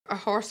a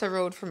horse I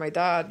rode for my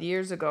dad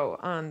years ago,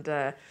 and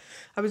I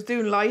was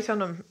doing light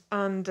on him,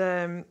 and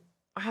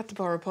I had to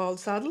borrow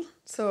Paul's saddle.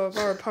 So I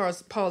borrowed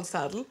Paul's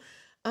saddle,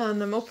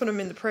 and I'm up on him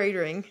in the parade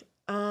ring,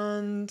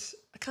 and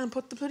I can't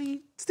put the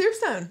bloody steers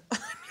down. I'm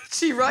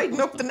literally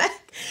riding up the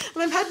neck,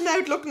 and I'm heading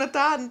out looking at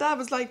Dad, and Dad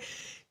was like,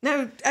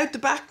 now out the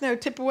back, now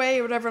tip away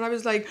or whatever, and I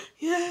was like,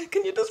 yeah,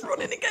 can you just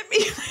run in and get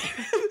me?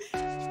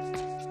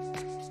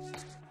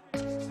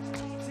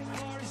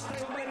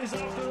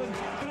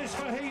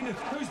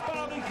 Who's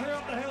bounding clear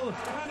up the hill,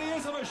 and he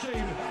is a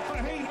machine.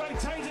 Faheen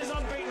maintains his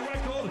unbeaten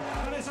record,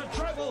 and it's a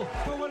treble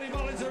for Willie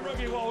Mullins and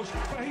Ruby Walsh.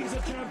 Faheen's a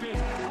champion.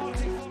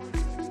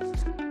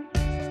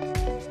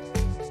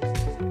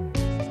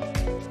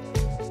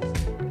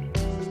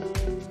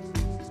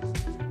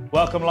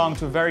 Welcome along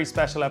to a very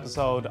special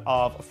episode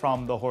of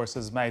From the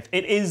Horse's Mouth.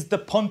 It is the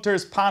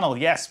punters panel.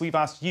 Yes, we've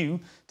asked you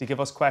to give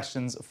us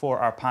questions for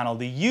our panel.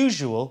 The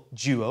usual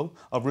duo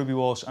of Ruby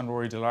Walsh and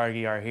Rory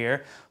Delargy are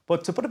here,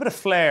 but to put a bit of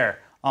flair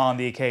on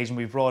the occasion,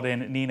 we've brought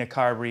in Nina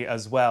Carberry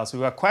as well. So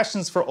we've got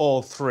questions for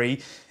all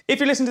three. If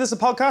you're listening to this as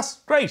a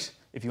podcast, great.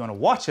 If you want to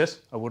watch it,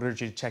 I would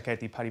urge you to check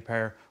out the Paddy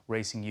Power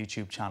Racing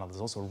YouTube channel.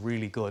 There's also a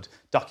really good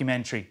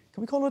documentary.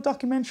 Can we call it a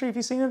documentary? Have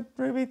you seen it,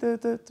 Ruby?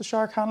 The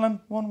shark handling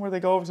one where they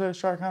go over to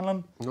shark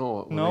handling?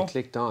 No, when I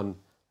clicked on,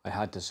 I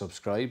had to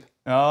subscribe.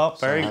 Oh,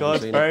 very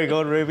good, very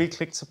good, Ruby.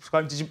 Click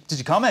subscribe. Did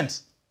you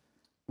comment?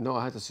 No,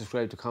 I had to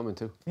subscribe to comment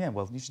too. Yeah,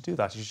 well, you should do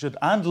that. You should.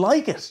 And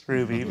like it,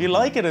 Ruby. If you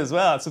like it as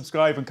well,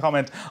 subscribe and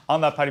comment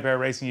on that Paddy Power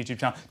Racing YouTube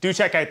channel. Do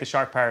check out the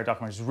Shark Power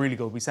documentary. It's really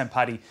good. We sent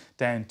Paddy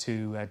down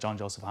to John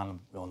Joseph Hanlon.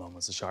 We all know him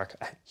as the Shark.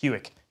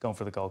 Hewick, going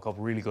for the Gold Cup.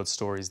 Really good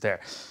stories there.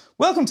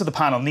 Welcome to the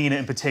panel, Nina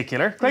in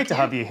particular. Great to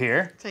have you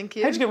here. Thank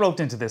you. How'd you get roped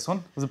into this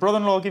one? Was a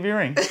brother-in-law give you a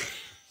ring?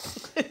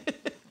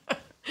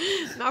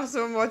 Not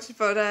so much,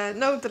 but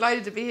no,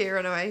 delighted to be here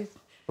anyway.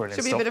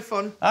 Brilliant should be a bit of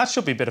fun. That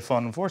should be a bit of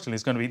fun. Unfortunately,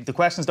 it's going to be. The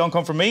questions don't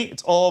come from me.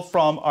 It's all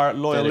from our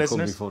loyal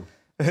listeners. Could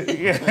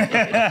be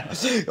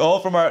fun. All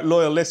from our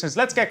loyal listeners.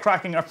 Let's get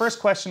cracking. Our first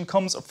question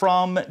comes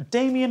from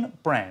Damien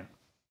Brown.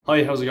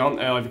 Hi, how's it going?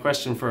 I have a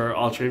question for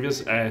all three of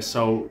you.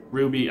 So,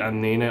 Ruby and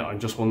Nina, I'm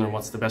just wondering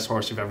what's the best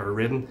horse you've ever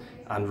ridden?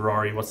 And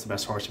Rory, what's the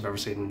best horse you've ever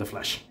seen in the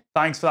flesh?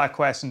 Thanks for that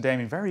question,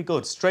 Damien. Very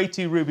good. Straight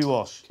to you, Ruby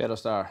Walsh. Kauto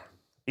Star.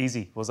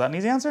 Easy. Was that an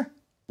easy answer?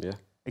 Yeah.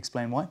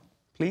 Explain why,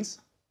 please.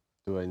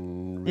 Do I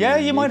really Yeah,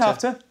 you might have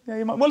to. Yeah,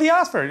 you might. Well, he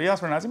asked for it. He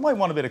asked for an answer. You might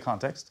want a bit of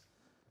context.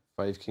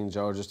 5 King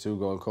Georges, 2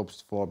 Gold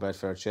Cups, 4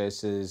 Betfair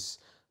Chases,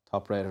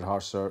 top-rated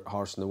horse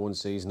in the one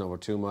season, over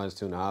 2 miles,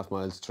 2.5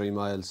 miles, 3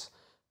 miles.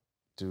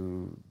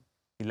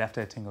 He left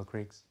out Tingle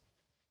Creeks.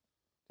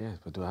 Yeah,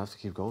 but do I have to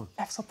keep going?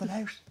 Left something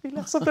out. He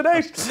left something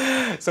out.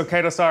 So,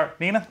 Kauto Star.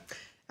 Nina?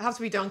 It has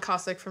to be Don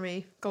Cossack for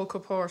me. Gold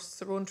Cup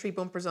horse. I won 3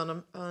 bumpers on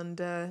him.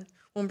 And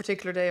one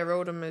particular day I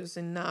rode him, it was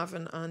in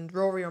Navan, and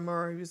Rory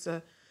O'Murray, who was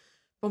a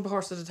bumper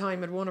horse at the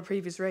time, had won a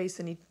previous race,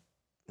 and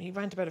he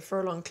went about a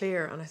furlong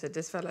clear, and I said,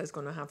 this fella is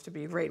going to have to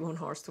be a Grade 1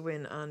 horse to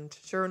win, and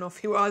sure enough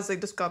he was. I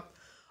just got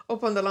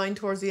up on the line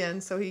towards the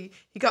end, so he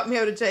got me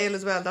out of jail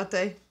as well that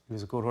day. He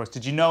was a good horse.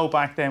 Did you know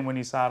back then when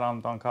you sat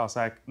on Don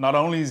Cossack, not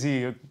only is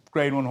he a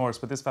Grade 1 horse,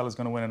 but this fella's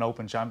going to win an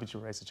Open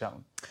Championship race at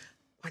Cheltenham?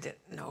 I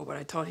didn't know, but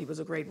I thought he was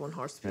a Grade 1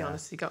 horse, to be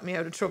honest. He got me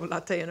out of trouble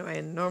that day anyway,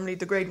 and normally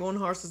the Grade 1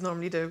 horses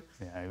normally do.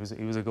 Yeah, he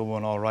was a good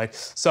one, all right.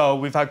 So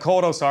we've had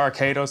Kauto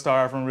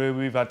Star from Ruby,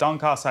 we've had Don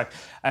Cossack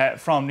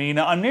from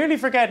Nina. I'm nearly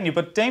forgetting you,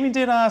 but Damien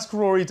did ask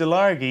Rory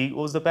Delargy,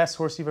 what was the best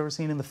horse you've ever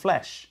seen in the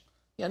flesh?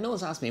 Yeah, no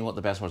one's asked me what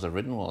the best horse I've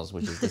ridden was,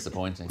 which is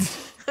disappointing.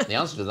 The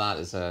answer to that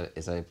is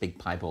a big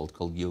piebald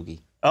called Yogi.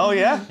 Oh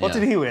yeah? What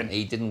did he win?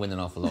 He didn't win an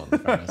awful lot, in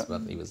fairness,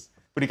 but he was...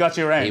 But he got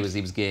you around? He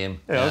was game.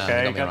 Yeah,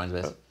 okay. He got me around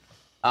a bit.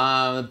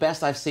 The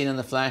best I've seen in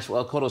the flesh,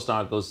 well, Kauto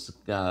Star goes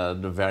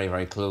very,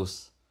 very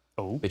close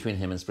between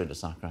him and Sprinter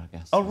Sacre, I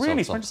guess. Oh,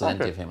 really? So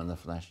plenty of him in the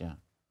flesh,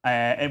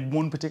 yeah. In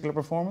one particular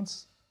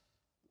performance?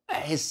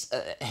 His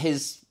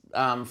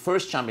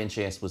first champion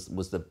chase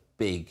was the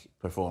big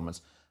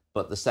performance,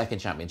 but the second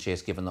champion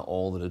chase, given that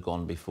all that had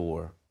gone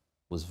before,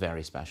 was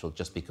very special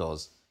just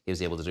because he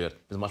was able to do it. He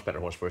was a much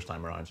better horse first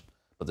time around,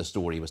 but the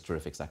story was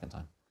terrific second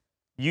time.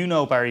 You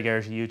know Barry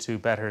Geraghty, you two,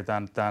 better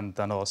than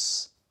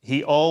us.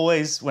 He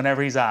always,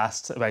 whenever he's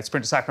asked about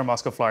Sprinter Sacre and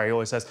Moscow Flyer, he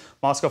always says,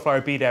 Moscow Flyer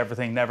beat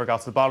everything, never got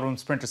to the bottom,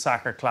 Sprinter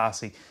Sacre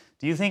classy.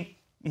 Do you think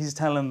he's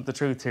telling the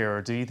truth here,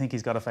 or do you think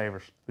he's got a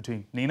favourite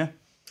between Nina?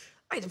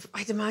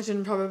 I'd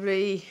imagine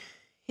probably,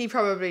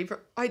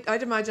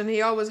 I'd imagine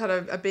he always had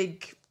a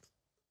big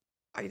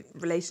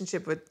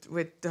relationship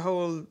with the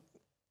whole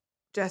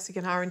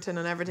Jessica Harrington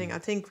and everything. I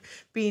think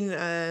being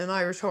an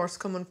Irish horse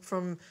coming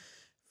from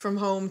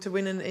home to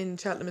winning in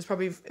Cheltenham is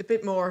probably a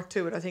bit more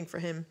to it, I think, for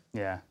him.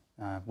 Yeah.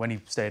 When he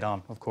stayed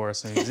on, of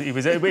course,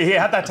 he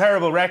had that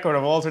terrible record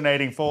of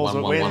alternating falls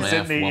with wins,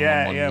 didn't he?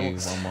 Yeah.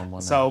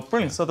 So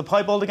brilliant. So the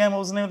piebald again. What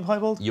was the name of the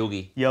piebald?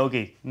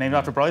 Yogi. Named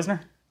after Breisner.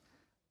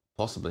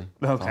 Possibly.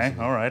 Okay.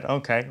 Possibly. All right.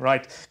 Okay.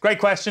 Right. Great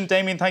question,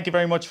 Damien. Thank you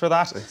very much for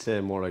that. I'd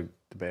say more like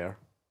the bear.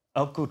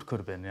 Oh, good. Could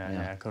have been.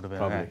 Yeah. Could have been.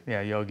 Probably.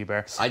 Yeah. Yogi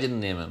Bear. I didn't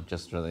name him,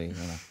 just really.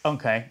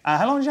 Okay.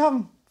 How long did you have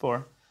him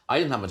for? I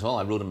didn't have them at all.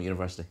 I rode them at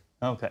university.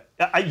 Okay.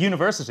 At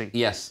university?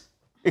 Yes.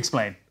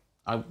 Explain.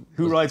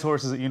 Who rides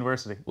horses at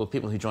university? Well,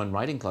 people who joined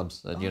riding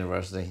clubs at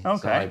university.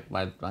 Okay.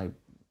 So I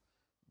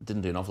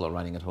didn't do an awful lot of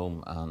riding at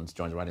home and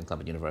joined a riding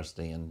club at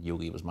university, and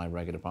Yogi was my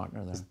regular partner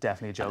there. There's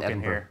definitely a joke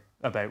in here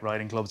about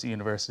riding clubs at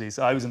universities.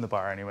 I was in the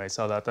bar anyway,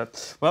 so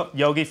well,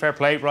 Yogi, fair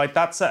play. Right,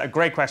 that's a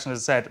great question, as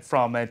I said,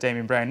 from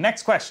Damien Brown.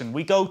 Next question,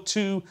 we go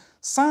to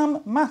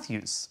Sam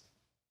Matthews.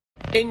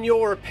 In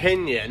your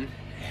opinion,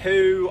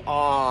 who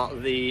are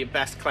the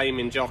best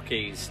claiming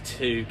jockeys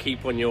to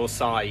keep on your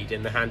side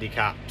in the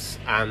handicaps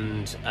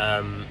and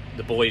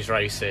the boys'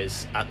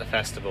 races at the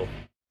festival?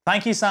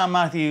 Thank you, Sam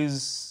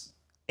Matthews.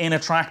 In a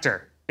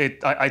tractor.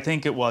 I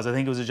think it was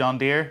a John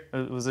Deere.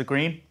 Was it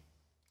green?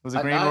 Was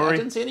it green, Rory? I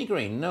didn't see any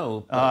green,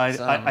 no.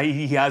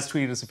 He has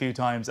tweeted us a few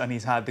times, and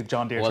he's had the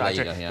John Deere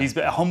tractor. There you go, yeah. He's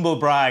a humble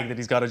brag that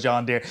he's got a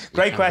John Deere.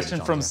 Great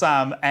question from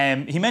Sam.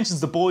 He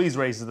mentions the boys'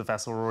 races at the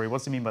festival, Rory.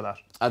 What's he mean by that?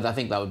 I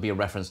think that would be a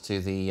reference to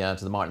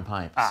the Martin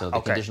Pipe, so the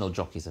conditional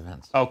jockeys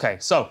event. Okay,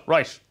 so,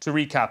 right, to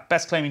recap,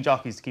 best claiming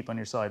jockeys to keep on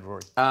your side,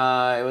 Rory.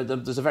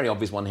 There's a very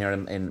obvious one here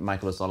in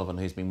Michael O'Sullivan,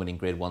 who's been winning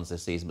Grade 1s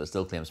this season, but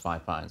still claims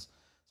 £5.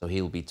 So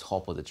he'll be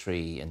top of the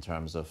tree in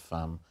terms of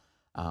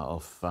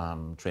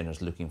trainers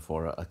looking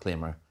for a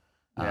claimer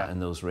in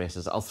those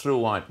races. I'll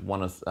throw out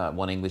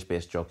one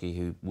English-based jockey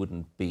who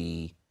wouldn't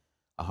be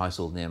a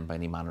household name by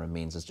any manner of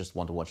means. It's just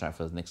one to watch out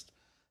for the next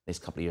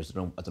couple of years.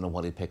 I don't know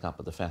what he'll pick up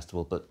at the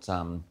festival, but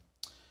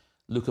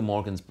Luca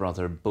Morgan's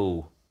brother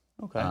Bo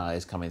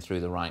is coming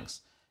through the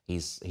ranks.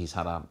 He's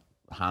had a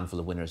handful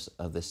of winners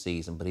this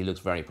season, but he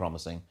looks very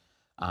promising,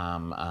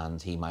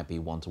 and he might be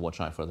one to watch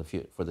out for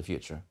the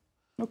future.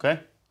 Okay.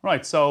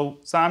 Right, so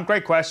Sam,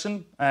 great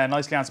question.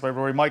 Nicely answered by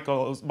Rory.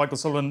 Michael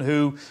Sullivan,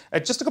 who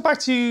just to go back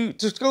to you,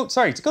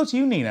 to go to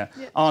you, Nina,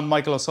 on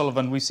Michael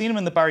O'Sullivan. We've seen him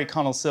in the Barry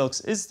Connell Silks.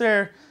 Is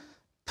there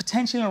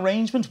potentially an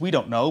arrangement? We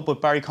don't know,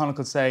 but Barry Connell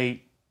could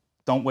say,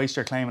 "Don't waste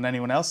your claim on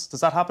anyone else." Does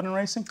that happen in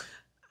racing?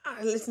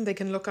 Listen, they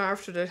can look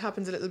after it. It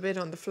happens a little bit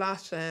on the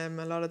flat. A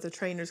lot of the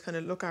trainers kind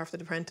of look after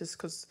the apprentice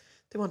because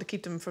they want to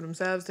keep them for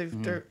themselves. A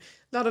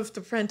lot of the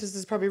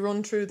apprentices probably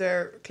run through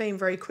their claim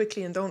very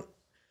quickly and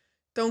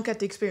don't get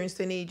the experience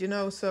they need,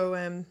 so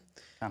can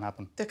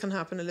happen. That can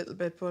happen a little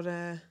bit, but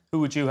who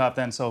would you have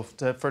then? So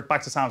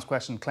back to Sam's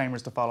question,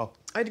 claimers to follow.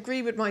 I'd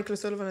agree with Michael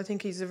O'Sullivan. I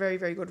think he's a very,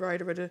 very good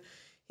rider, but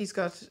he's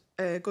got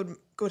a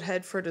good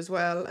head for it as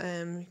well.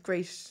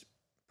 Great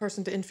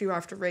person to interview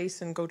after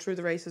race and go through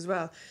the race as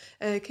well.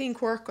 Keen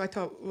Quirk, I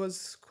thought,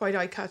 was quite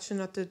eye-catching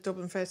at the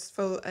Dublin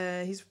Festival.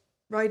 He's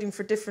riding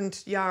for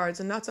different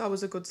yards, and that's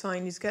always a good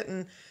sign. He's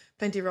getting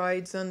plenty of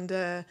rides, and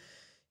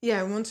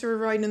once you're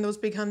riding in those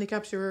big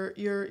handicaps, you're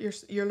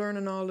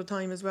learning all the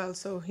time as well.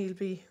 So he'll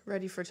be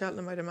ready for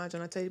Cheltenham, I'd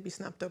imagine. I'd say he'll be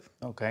snapped up.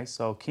 Okay,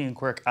 so Cian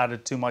Quirk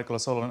added to Michael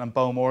O'Sullivan and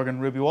Bo Morgan.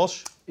 Ruby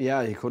Walsh?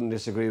 Yeah, you couldn't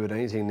disagree with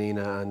anything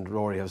Nina and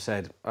Rory have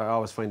said. I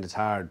always find it's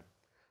hard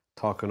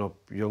talking up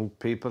young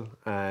people.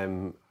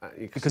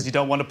 Because you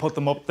don't want to put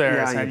them up there.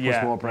 Yeah, you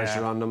put more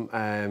pressure on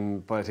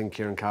them. But I think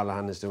Kieran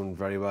Callahan is doing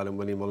very well, and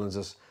Willie Mullins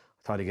I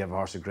thought he gave a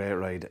horse a great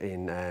ride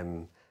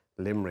in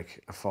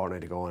Limerick a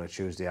fortnight ago on a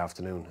Tuesday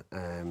afternoon.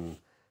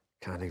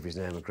 Can't think of his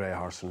name, a grey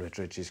horse from Rich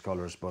Ritchie's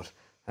colours, but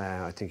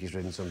I think he's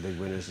ridden some big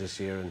winners this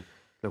year, and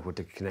look, with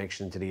the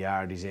connection to the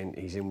yard he's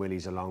in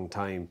Willie's a long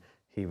time,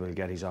 he will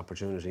get his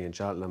opportunity in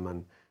Cheltenham,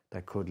 and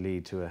that could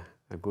lead to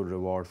a good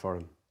reward for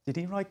him. Did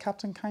he ride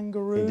Captain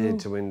Kangaroo? He did,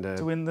 to win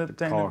the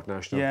Cork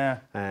National. Yeah.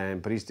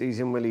 But he's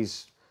in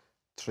Willie's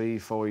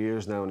 3-4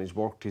 years now, and he's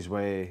worked his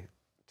way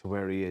to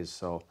where he is.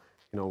 So,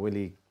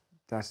 Willie,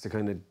 that's the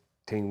kind of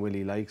thing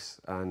Willie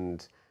likes,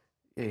 and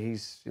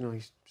he's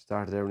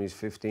started there when he's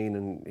 15,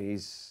 and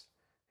he's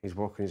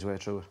working his way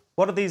through it.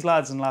 What are these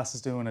lads and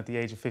lasses doing at the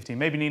age of 15?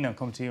 Maybe Nina, I'll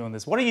come to you on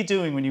this. What are you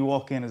doing when you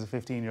walk in as a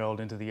 15-year-old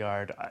into the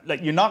yard?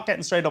 Like, you're not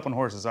getting straight up on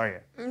horses, are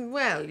you?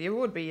 Well, you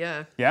would be,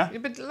 yeah. Yeah?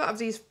 But a lot of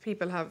these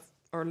people have,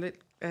 or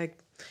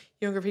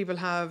younger people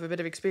have a bit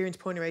of experience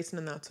pony racing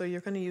and that, so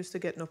you're kind of used to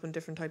getting up on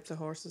different types of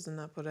horses and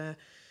that, but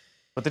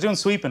they're doing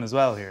sweeping as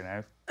well here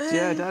now.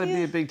 Yeah, that'd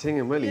be a big thing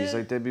in Willie's.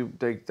 Yeah.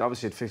 Like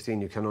obviously at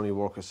 15 you can only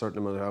work a certain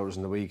amount of hours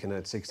in the week, and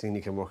at 16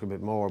 you can work a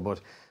bit more.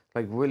 But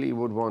like Willie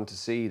would want to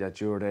see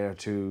that you're there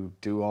to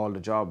do all the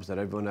jobs that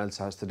everyone else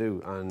has to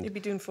do, and you'd be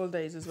doing full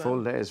days as well.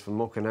 Full days, from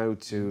mucking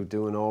out to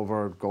doing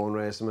over, going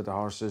racing with the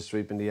horses,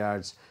 sweeping the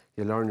yards.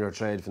 You learn your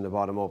trade from the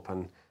bottom up,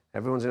 and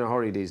everyone's in a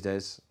hurry these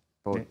days.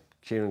 But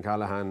Kieran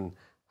Callahan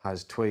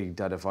has twigged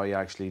that if I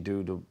actually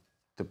do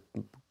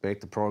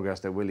make the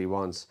progress that Willie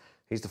wants,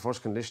 he's the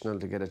first conditional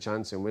to get a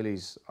chance in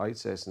Willie's, I'd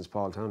say, since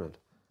Paul Townend.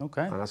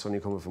 Okay. And that's only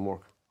coming from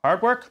work.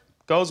 Hard work,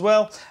 goes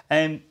well.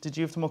 Did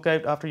you have to muck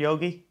out after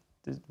Yogi?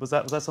 Was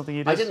that something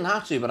you did? I didn't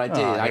have to, but I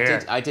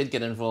did. I did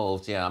get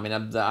involved. Yeah, I mean,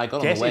 I got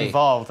on the way. Get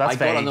involved. That's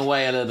vague. I got on the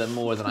way a little bit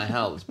more than I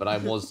helped, but I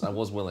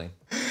was willing.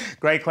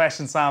 Great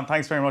question, Sam.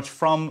 Thanks very much.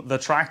 From the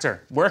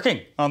tractor,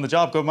 working on the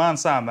job. Good man,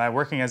 Sam.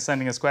 Working and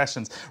sending us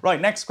questions.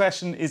 Right, next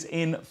question is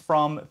in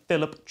from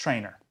Philip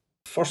Trainer.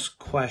 First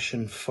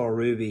question for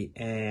Ruby.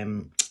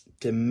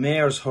 the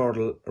Mayor's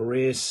Hurdle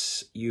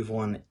race you've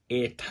won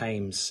 8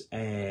 times,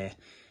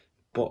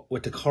 but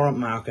with the current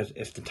market,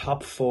 if the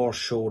top 4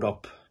 showed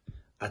up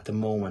at the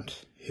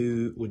moment,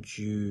 who would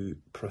you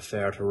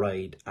prefer to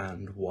ride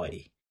and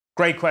why?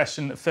 Great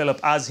question, Philip.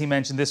 As he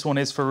mentioned, this one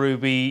is for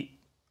Ruby.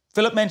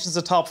 Philip mentions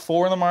the top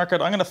 4 in the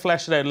market. I'm going to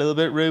flesh it out a little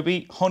bit,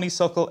 Ruby.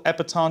 Honeysuckle,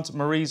 Epatante,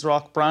 Marie's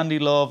Rock, Brandy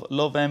Love,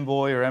 Love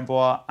Envoy or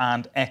Envoy,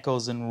 and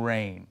Echoes in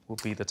Rain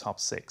would be the top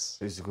 6.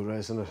 It's a good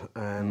race, isn't it?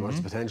 It's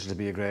the potential to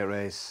be a great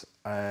race.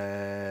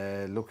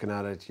 Looking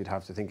at it, you'd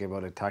have to think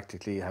about it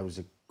tactically. How's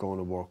it going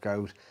to work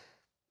out?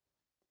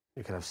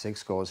 You could have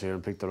 6 goals here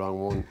and pick the wrong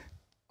one.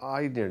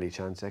 I'd nearly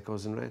chance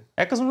Echoes in Rain.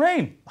 Echoes in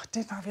Rain? I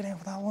didn't have you down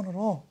for that one at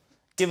all.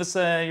 Give us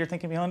your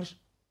thinking behind it.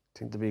 I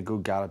think there'll be a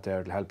good gallop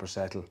there. It'll help her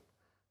settle.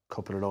 A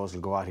couple of those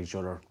will go at each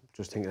other.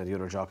 Just thinking of the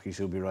other jockeys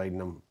who'll be riding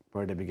them,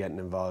 where they'll be getting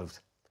involved.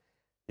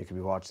 You could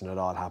be watching it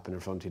all happen in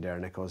front of you there,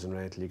 and Echoes in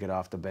Rain till you get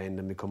off the bend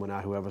and be coming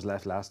at whoever's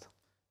left last.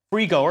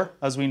 Free goer,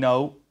 as we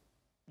know.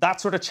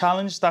 That sort of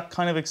challenge, that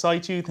kind of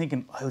excites you,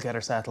 thinking, I'll get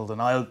her settled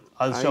and I'll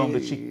show them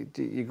that she...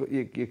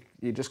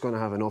 You're just going to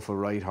have enough of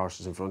right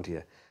horses in front of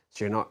you,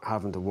 so you're not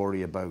having to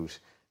worry about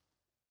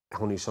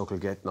Honeysuckle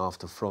getting off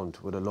the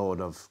front with a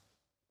load of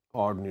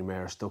ordinary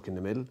mares stuck in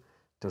the middle.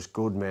 There's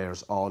good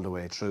mares all the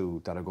way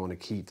through that are going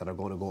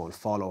to go and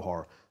follow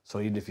her. So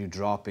even if you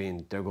drop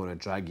in, they're going to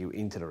drag you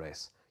into the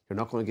race. You're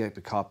not going to get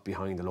the cop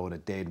behind a load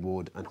of dead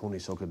wood and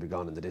Honeysuckle will be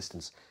gone in the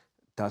distance.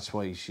 That's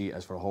why she,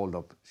 as for hold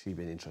up, she'd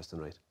be an interesting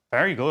ride.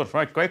 Very good.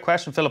 Right, great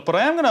question, Philip. But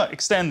I am going to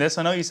extend this.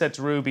 I know you said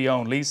to Ruby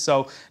only.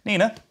 So,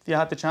 Nina, if you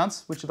had the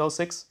chance, which of those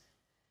 6?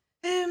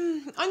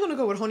 I'm going to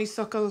go with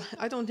Honeysuckle.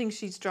 I don't think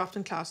she's dropped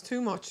in class too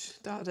much.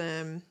 That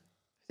I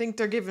think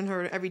they're giving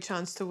her every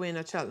chance to win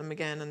at Cheltenham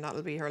again, and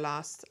that'll be her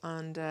last.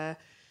 And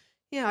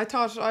yeah, I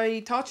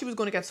thought she was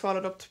going to get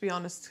swallowed up, to be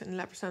honest, in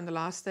Leopardstown the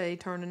last day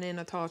turning in.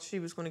 I thought she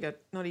was going to get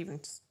not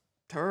even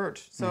third.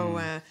 So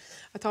I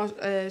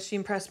thought she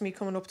impressed me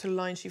coming up to the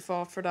line. She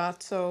fought for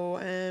that. So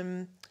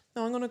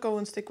no, I'm going to go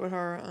and stick with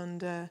her,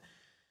 and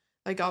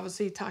like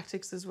obviously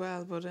tactics as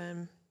well, but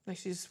like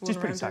she's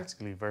pretty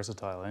tactically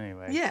versatile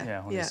anyway.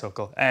 Yeah,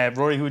 Honeysuckle.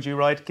 Rory, who would you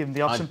ride, given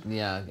the option?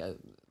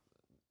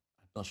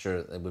 I'm not sure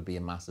it would be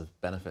a massive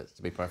benefit,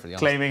 to be perfectly honest.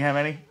 Claiming how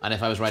many? And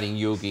if I was riding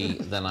Yogi,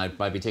 then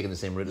I'd be taking the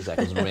same route as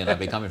Echoes in Rain. I'd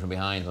be coming from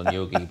behind on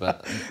Yogi,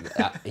 but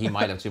he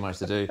might have too much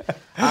to do.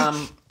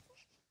 I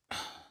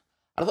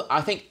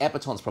think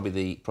Epatante's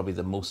probably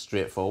the most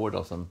straightforward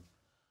of them.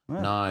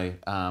 Now.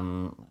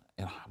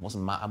 I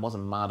wasn't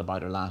mad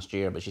about her last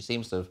year, but she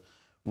seems to have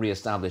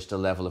re-established a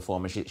level of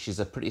form. And she's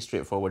a pretty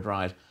straightforward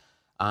ride.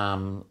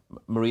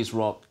 Marie's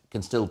Rock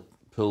can still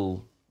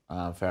pull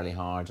fairly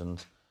hard,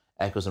 and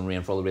Echoes in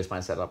Rain, for all the race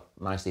plan set up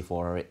nicely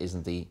for her,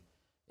 isn't a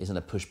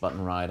push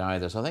button ride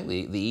either. So I think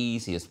the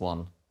easiest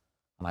one,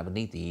 and I would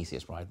need the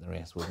easiest ride in the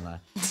race, wouldn't I?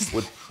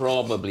 Would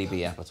probably be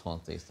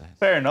Epatante these days.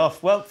 Fair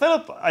enough. Well,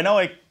 Philip, I know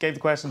I gave the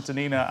question to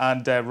Nina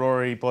and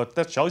Rory, but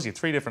that shows you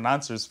 3 different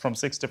answers from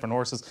 6 different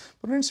horses.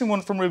 But an interesting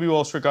one from Ruby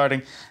Walsh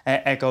regarding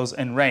Echoes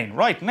in Rain.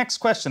 Right, next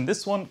question.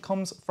 This one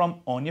comes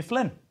from Anya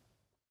Flynn.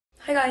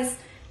 Hi guys.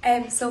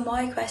 So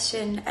my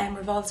question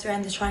revolves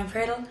around the Triumph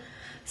Hurdle.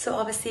 So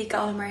obviously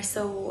Gala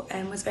Marceau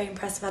was very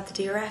impressive at the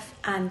DRF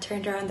and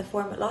turned around the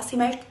form at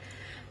Lossiemouth.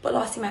 But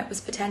Lossiemouth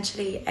was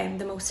potentially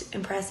the most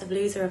impressive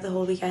loser of the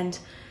whole weekend.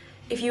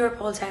 If you were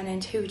Paul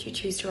Townend, who would you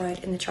choose to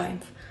ride in the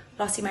Triumph?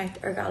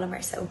 Lossiemouth or Gala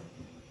Marceau?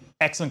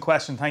 Excellent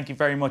question. Thank you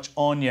very much,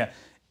 Anya.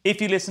 If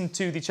you listened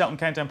to the Cheltenham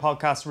Countdown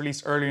podcast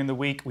released earlier in the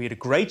week, we had a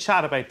great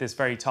chat about this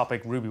very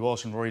topic. Ruby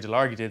Walsh and Rory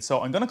Delargy did.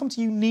 So I'm going to come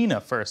to you,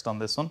 Nina, first on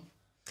this one.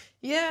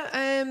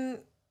 Yeah,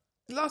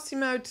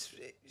 Lossiemouth,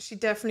 she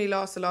definitely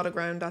lost a lot of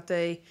ground that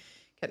day,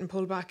 getting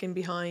pulled back in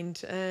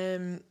behind.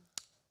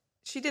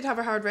 She did have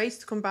a hard race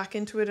to come back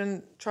into it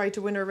and try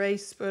to win her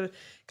race, but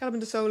Galopin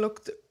de Sceaux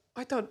looked,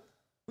 I thought,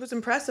 it was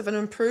impressive and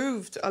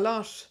improved a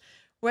lot.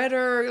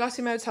 Whether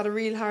Lossiemouth had a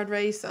real hard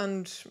race,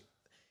 and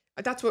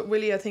that's what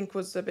Willie, I think,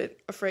 was a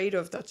bit afraid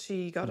of, that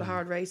she got a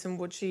hard race, and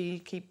would she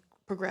keep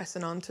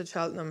progressing on to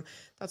Cheltenham?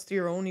 That's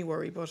your only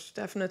worry, but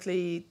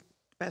definitely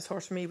the best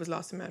horse for me was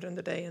Lossiemouth in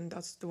the day, and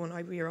that's the one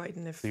I'd be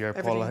riding if you're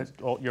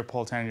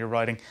Paul Townend, you're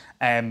riding.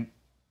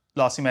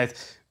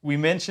 Lossiemouth, we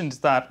mentioned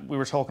that we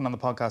were talking on the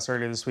podcast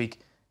earlier this week.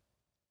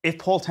 If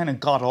Paul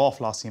Townend got off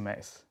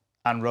Lossiemouth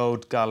and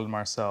rode Gala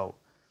Marceau,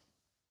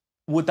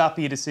 would that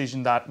be a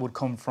decision that would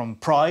come from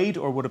pride,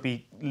 or would it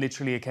be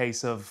literally a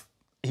case of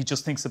he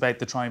just thinks about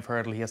the Triumph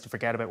Hurdle, he has to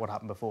forget about what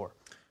happened before?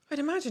 I'd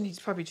imagine he's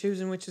probably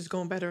choosing which is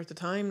going better at the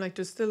time. Like,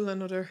 there's still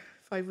another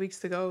 5 weeks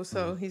to go,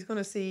 so he's going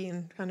to see,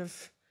 and kind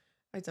of,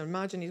 I'd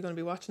imagine he's going to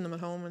be watching them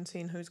at home and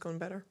seeing who's going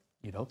better.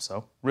 You'd hope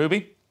so.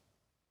 Ruby?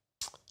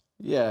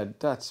 Yeah,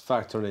 that's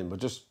factored in, but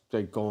just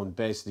like going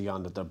basically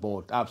on that they're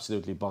both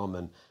absolutely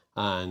bombing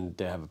and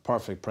they have a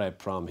perfect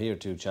prep from here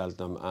to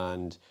Cheltenham.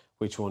 And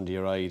which one do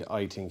you ride?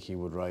 I think he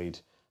would ride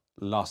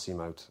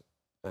Lossiemouth,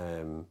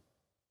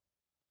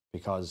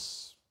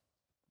 because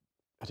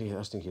I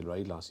just think he'll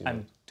ride Lossiemouth.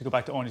 And to go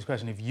back to Anya's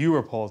question, if you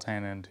were Paul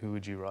Townend, who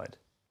would you ride?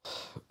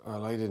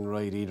 Well, I didn't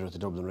ride either at the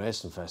Dublin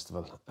Racing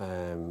Festival,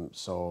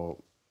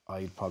 so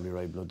I'd probably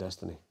ride Blood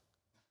Destiny.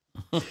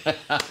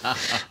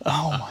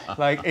 Oh my!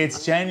 Like,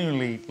 it's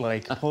genuinely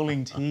like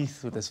pulling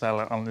teeth with this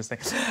fella on this thing.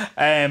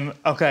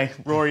 Okay,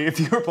 Rory, if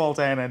you were Paul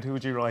Townend, who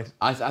would you ride?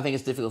 I think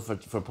it's difficult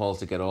for Paul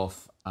to get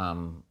off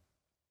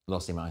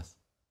Lossiemouth,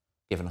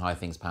 given how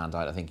things panned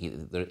out. I think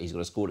he's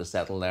got a score to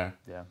settle there.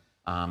 Yeah.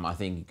 I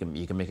think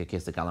you can make a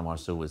case that Gallimore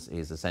So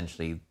is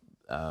essentially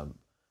the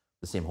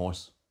same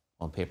horse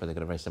on paper. They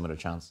got a very similar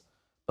chance,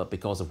 but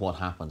because of what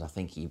happened, I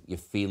think you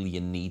feel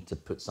you need to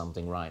put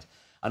something right.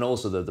 And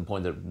also the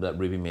point that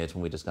Ruby made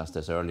when we discussed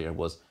this earlier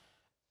was,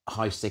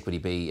 how sick would he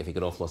be if he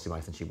got off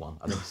Lossiemouth and she won?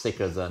 I think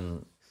sicker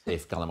than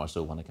if Gallimore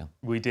So won again.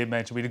 We did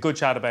mention, we had a good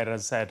chat about it,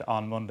 as I said,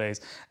 on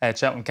Mondays at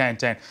Cheltenham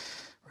Countdown.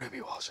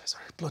 Ruby Walsh,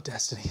 sorry, Blood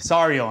Destiny.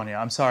 Sorry, Anya,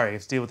 I'm sorry. I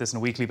have to deal with this on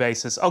a weekly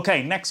basis.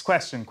 Okay, next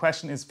question.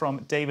 Question is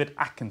from David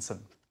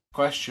Atkinson.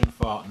 Question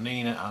for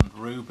Nina and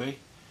Ruby.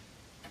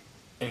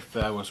 If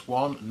there was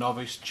one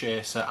novice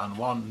chaser and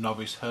one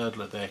novice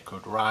hurdler they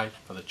could ride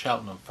for the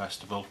Cheltenham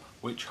Festival,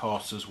 which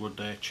horses would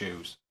they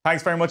choose?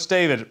 Thanks very much,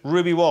 David.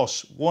 Ruby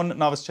Walsh, one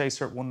novice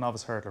chaser, one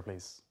novice hurdler,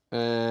 please.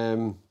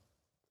 I'm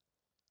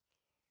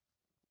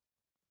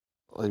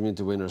in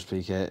the winners,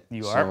 PK.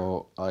 You are.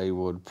 So I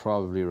would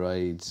probably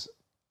ride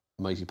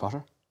Mighty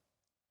Potter.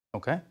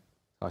 Okay.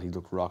 Thought he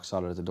looked rock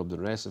solid at the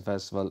Dublin Racing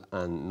Festival.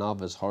 And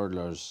novice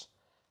hurdlers.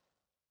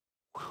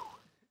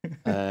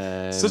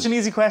 Such an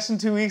easy question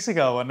 2 weeks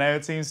ago, and now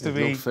it seems to It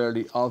be looked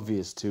fairly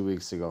obvious 2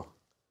 weeks ago.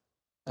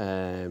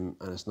 And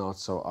it's not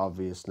so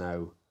obvious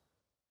now.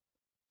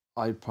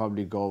 I'd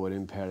probably go with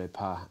Impere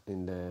Pa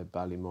in the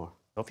Ballymore.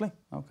 lovely.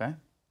 Okay.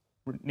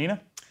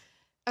 Nina?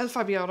 El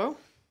Fabiano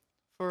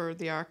for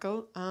the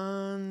Arkle,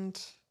 and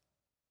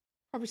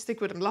probably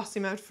stick with him.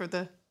 Lossiemouth for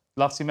the...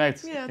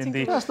 Lossiemouth. Yeah, I in think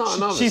the... That's not a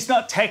novice. She's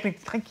not technically...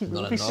 Thank you, Not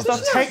a Ruby. She's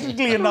novice. not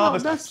technically a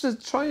novice. That's the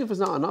Triumph is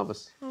not a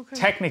novice. Okay.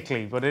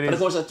 Technically, but it But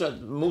is. of course,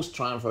 most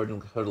Triumph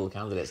hurdle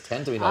candidates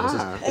tend to be novices.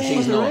 But She's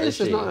she's not, is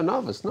She's she? not a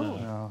novice, no.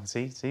 Oh,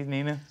 see,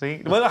 Nina.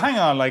 See. Well, hang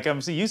on. Like,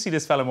 see, you see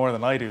this fella more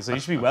than I do, so you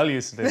should be well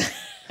used to this.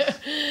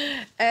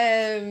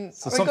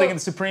 So something in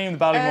the Supreme, the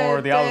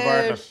Ballymore, the Olive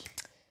Bartlett,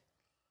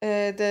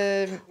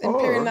 the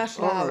Imperial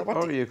National.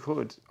 Or you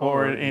could.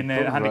 or in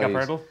a handicap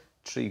hurdle,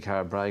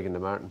 3-car brag in the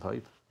Martin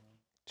Pipe.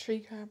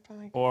 3-car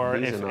bag. or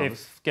He's a if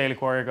novice.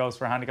 Gaelic Warrior goes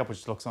for a handicap,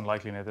 which looks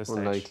unlikely now at this stage.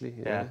 Unlikely,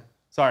 yeah.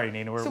 Sorry,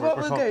 Nina. So what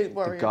will go The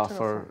Warrior?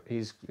 Goffer,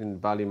 he's in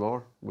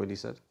Ballymore, Willie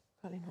said.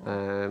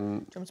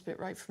 Jumps a bit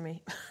right for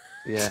me.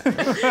 Yeah.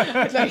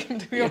 I'd like him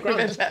to be over a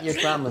bit less. Your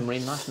Grand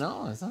Marine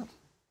National, is that?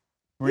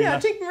 Yeah, I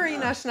think Marine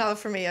National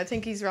for me. I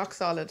think he's rock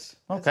solid.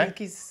 Okay. I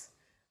think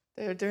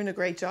they're doing a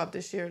great job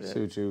this year.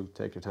 Suit you,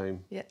 take your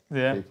time. Yeah.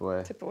 Keep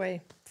away. Tip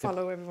away.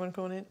 Follow everyone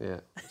going in. Yeah.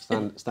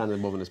 Stand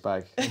above in his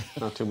bag.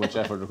 Not too much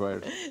effort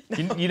required.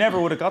 You never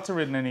would have got to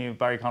ridden any of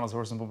Barry Connell's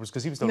horse and bumpers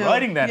because he was still No.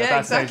 riding then Yeah, at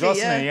that stage, exactly,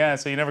 wasn't yeah. he? Yeah,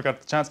 so you never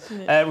got the chance.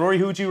 Rory,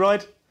 who would you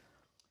ride?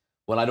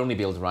 Well, I'd only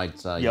be able to ride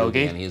Yogi.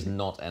 Yogi, and he is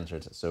not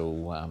entered.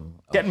 So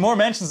Getting more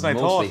mentions than I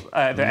Mostly- thought.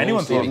 That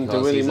anyone mostly thought. because To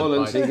Willie he's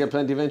Mullins, about- he'll get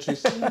plenty of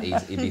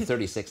entries. he'd be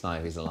 36 now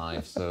if he's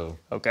alive. So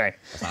Okay.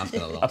 that's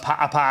asking a A lot.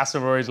 pass for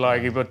Rory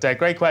Delargy, but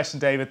great question,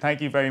 David.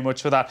 Thank you very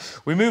much for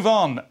that. We move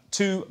on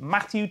to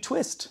Matthew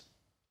Twist.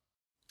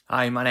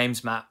 Hi, my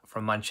name's Matt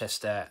from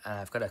Manchester, and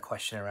I've got a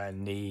question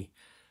around the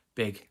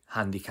big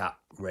handicap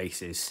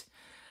races.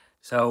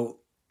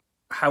 So,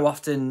 how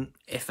often,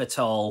 if at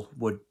all,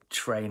 would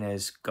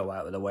trainers go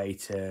out of the way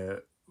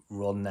to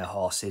run their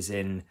horses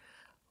in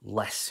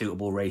less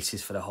suitable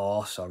races for the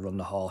horse, or run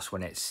the horse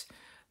when it's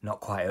not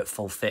quite at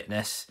full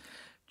fitness,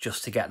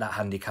 just to get that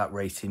handicap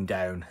rating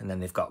down, and then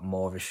they've got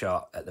more of a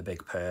shot at the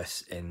big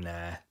purse in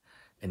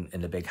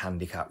the big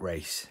handicap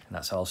race? And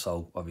that's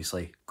also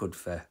obviously good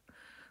for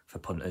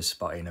punters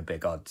spotting a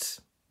big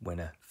odds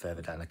winner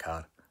further down the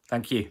card.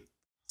 Thank you.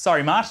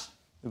 Sorry, Matt.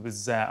 It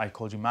was I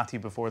called you Matthew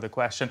before the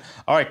question.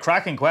 All right,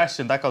 cracking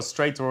question. That goes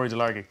straight to Rory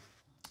Delargy.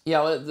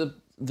 Yeah, well,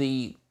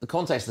 the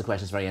context of the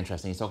question is very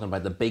interesting. He's talking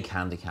about the big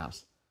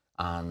handicaps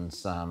and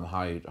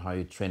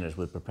how trainers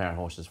would prepare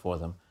horses for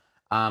them.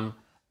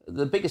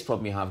 The biggest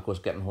problem you have, of course,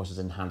 getting horses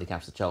in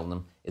handicaps at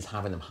Cheltenham is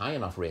having them high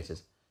enough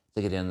rated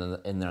to get in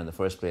there in the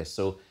first place.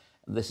 So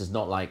this is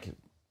not like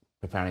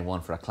preparing one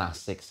for a Class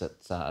 6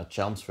 at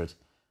Chelmsford.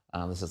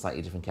 This is a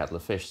slightly different kettle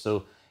of fish.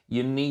 So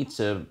you need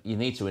to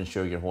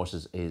ensure your horse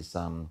is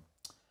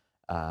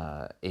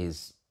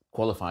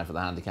qualified for the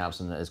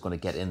handicaps and is going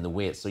to get in the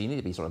weight. So you need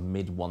to be sort of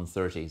mid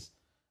 130s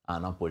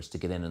and upwards to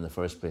get in the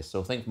first place. So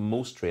I think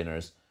most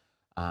trainers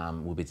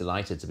will be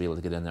delighted to be able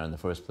to get in there in the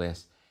first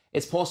place.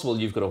 It's possible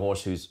you've got a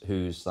horse who's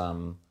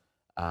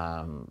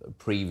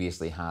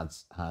previously had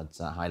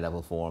high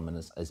level form and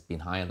has been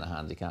high in the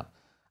handicap.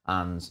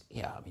 And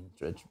yeah, I mean,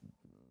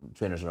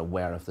 trainers are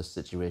aware of the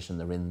situation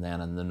they're in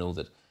then, and they know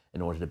that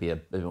in order to be a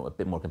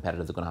bit more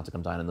competitive, they're going to have to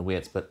come down in the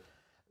weights. But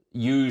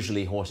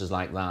usually horses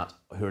like that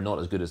who are not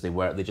as good as they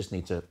were, they just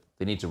need to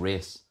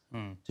race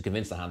to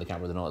convince the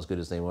handicapper they're not as good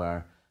as they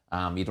were.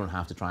 You don't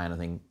have to try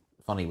anything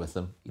funny with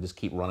them. You just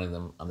keep running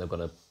them, and they're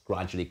going to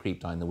gradually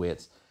creep down the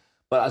weights.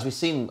 But as we've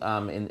seen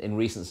in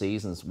recent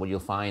seasons, what you'll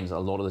find a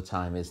lot of the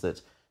time is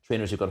that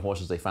trainers who've got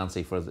horses they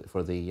fancy for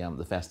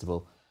the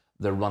festival,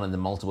 they're running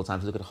them multiple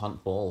times. Look at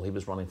Hunt Ball. He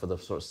was running for the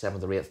sort of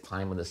 7th or 8th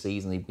time in the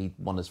season. He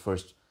won his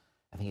first,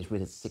 I think he's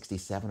rated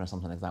 67 or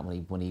something like that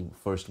when he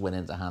first went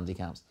into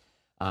handicaps,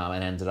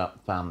 and ended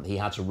up he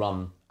had to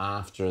run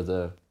after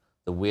the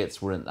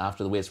weights were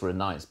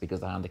announced because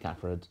the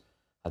handicapper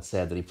had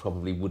said that he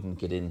probably wouldn't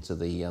get into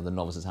the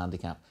novices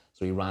handicap.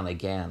 So he ran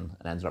again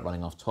and ended up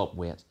running off top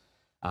weight.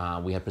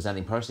 We had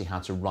Presenting Percy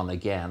had to run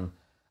again.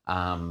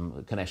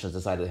 Connections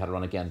decided they had to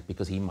run again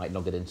because he might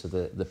not get into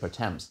the per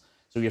temps.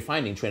 So you're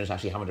finding trainers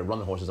actually having to run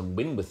the horses and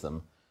win with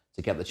them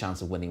to get the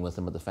chance of winning with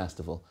them at the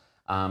festival.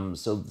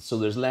 So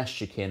there's less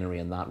chicanery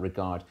in that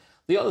regard.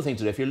 The other thing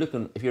to do, if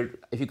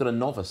you've got a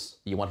novice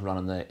you want to run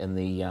in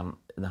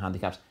the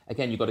handicaps,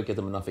 again you've got to give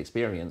them enough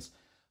experience.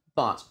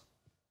 But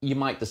you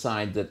might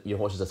decide that your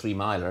horse is a 3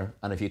 miler,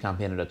 and if you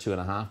campaign it at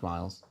 2.5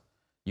 miles,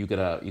 you get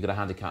a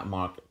handicap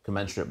mark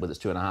commensurate with its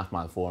 2.5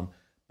 mile form,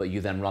 but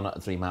you then run it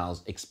at 3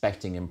 miles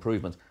expecting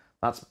improvement.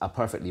 That's a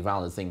perfectly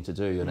valid thing to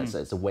do, and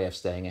it's a way of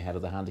staying ahead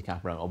of the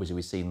handicap round. Obviously,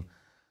 we've seen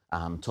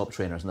top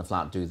trainers in the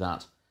flat do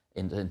that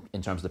in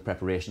terms of the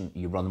preparation.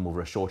 You run them over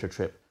a shorter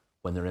trip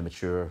when they're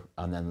immature,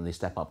 and then they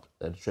step up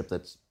a trip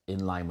that's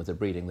in line with their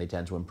breeding. They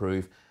tend to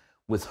improve.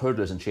 With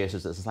hurdlers and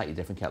chasers, it's a slightly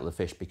different kettle of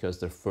fish because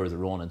they're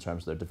further on in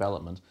terms of their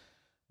development.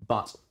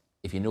 But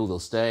if you know they'll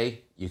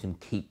stay, you can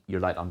keep your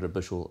light under a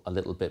bushel a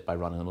little bit by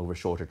running them over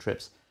shorter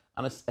trips,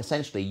 and it's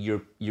essentially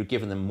you're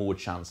giving them more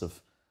chance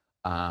of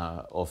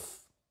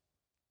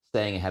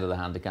staying ahead of the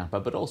handicapper,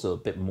 but also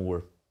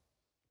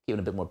giving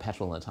a bit more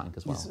petrol in the tank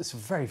as well. It's a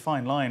very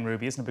fine line,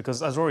 Ruby, isn't it?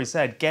 Because as Rory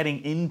said,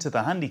 getting into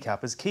the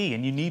handicap is key,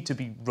 and you need to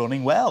be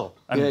running well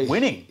and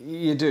winning.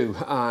 You do,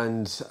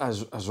 and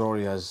as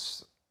Rory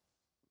has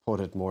put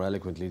it more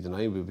eloquently than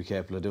I will be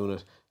capable of doing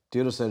it,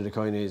 the other side of the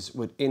coin is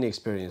with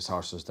inexperienced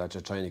horses that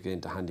you're trying to get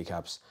into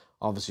handicaps,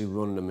 obviously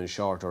running them in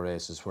shorter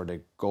races where they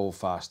go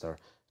faster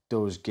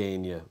does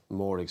gain you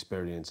more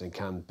experience and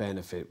can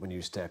benefit when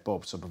you step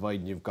up. So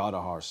providing you've got a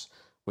horse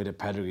with a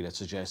pedigree that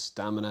suggests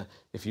stamina,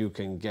 if you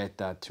can get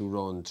that to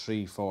run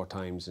 3-4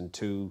 times in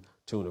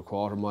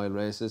 2.25 mile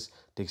races,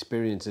 the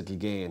experience it'll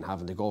gain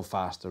having to go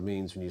faster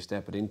means when you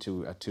step it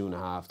into a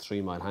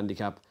 2.5-3 mile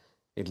handicap,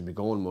 it'll be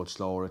going much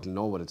slower, it'll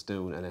know what it's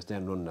doing, and it's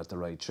then running at the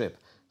right trip.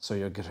 So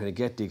you're going to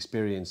get the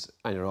experience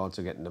and you're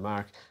also getting the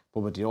mark. But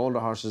with the older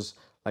horses,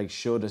 like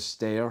should a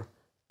stayer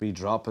be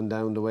dropping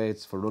down the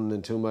weights for running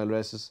in 2 mile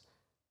races?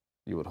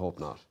 You would hope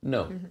not.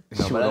 No.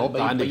 You would hope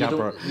the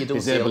handicapper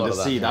is able to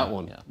see that yeah,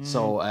 one. yeah.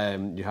 So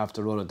you have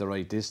to run at the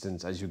right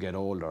distance as you get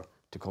older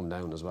to come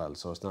down as well.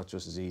 So it's not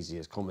just as easy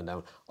as coming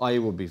down. I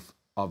would be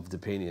of the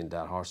opinion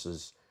that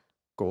horses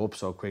go up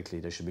so quickly,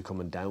 they should be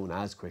coming down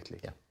as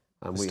quickly. Yeah.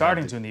 And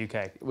Starting to in the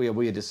UK. We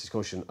had this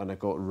discussion, and it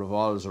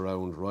revolves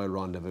around Royal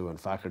Rendezvous and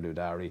Fakir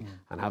Dudari,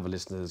 and have a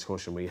listen to the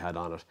discussion we had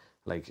on it.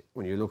 Like,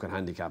 when you look at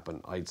handicapping,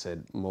 I'd say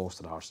most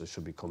of the horses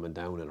should be coming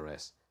down in a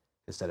race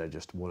instead of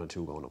just 1 or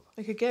 2 going up.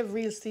 I could give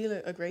Real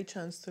Steel a great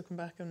chance to come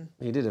back and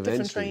he did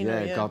eventually,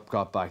 trainer,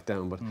 got back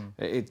down, but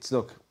it's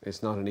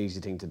not an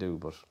easy thing to do.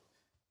 But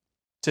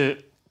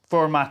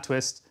for Matt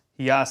Twist,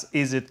 he asked,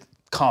 is it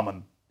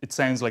common? It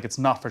sounds like it's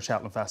not for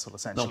Cheltenham Festival,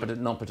 essentially.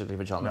 Not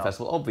particularly for Cheltenham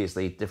Festival.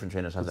 Obviously, different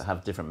trainers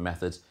have different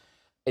methods.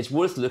 It's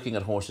worth looking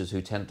at horses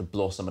who tend to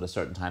blossom at a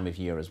certain time of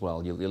year as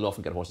well. You'll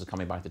often get horses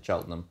coming back to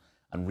Cheltenham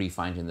and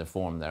refinding their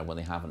form there when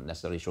they haven't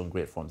necessarily shown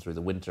great form through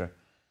the winter.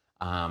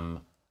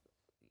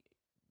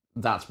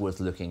 That's worth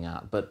looking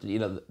at. But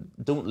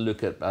don't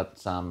look at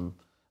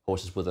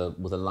horses with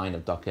a line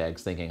of duck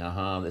eggs thinking,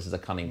 this is a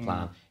cunning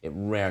plan. It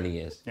rarely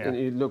is. Yeah. And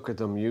you look at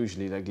them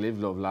usually, like Live,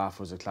 Love, Laugh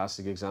was a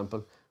classic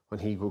example. When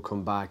he would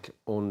come back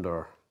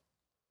under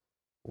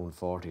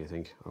 140, I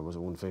think, or was it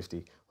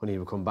 150? When he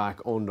would come back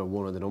under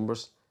one of the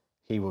numbers,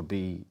 he would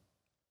be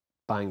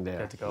bang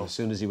there. As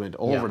soon as he went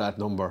over that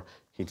number,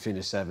 he'd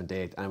finish 7th,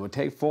 8th. And it would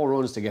take 4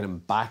 runs to get him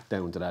back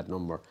down to that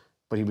number.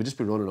 But he would just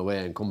be running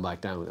away and come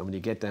back down. And when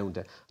you get down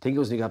to, I think it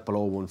was when he got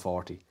below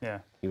 140. Yeah.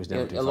 He was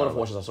down a lot of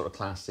horses have sort of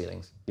class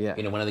ceilings. Yeah.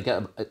 When they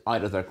get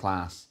out of their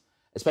class,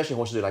 especially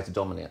horses who like to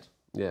dominate.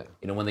 Yeah.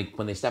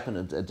 When they step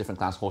into a different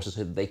class, horses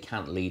who they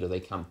can't lead or they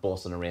can't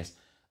boss in a race,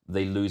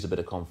 they lose a bit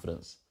of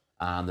confidence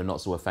and they're not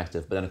so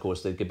effective. But then, of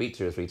course, they get beat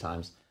 2 or 3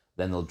 times,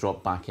 then they'll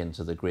drop back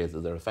into the grade that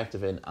they're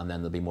effective in, and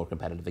then they'll be more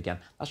competitive again.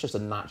 That's just a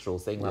natural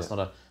thing. That's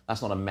not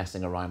a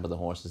messing around with the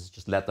horses.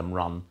 Just let them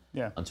run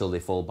until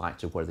they fall back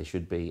to where they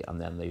should be, and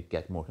then they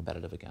get more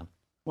competitive again.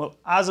 Well,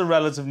 as a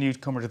relative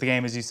newcomer to the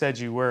game, as you said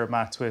you were,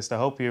 Matt Twist, I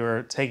hope you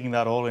were taking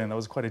that all in. That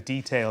was quite a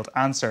detailed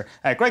answer.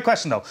 Great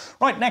question, though.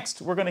 Right,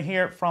 next, we're going to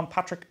hear from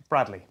Patrick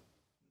Bradley.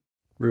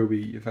 Ruby,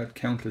 you've had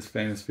countless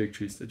famous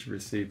victories that you've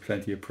received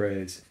plenty of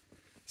praise.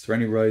 Is there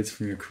any rides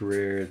from your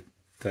career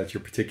that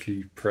you're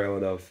particularly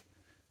proud of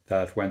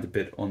that went a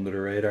bit under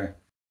the radar?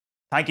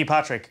 Thank you,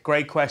 Patrick.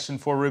 Great question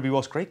for Ruby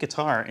Walsh. Great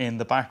guitar in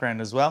the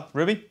background as well.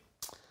 Ruby?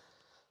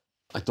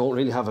 I don't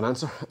really have an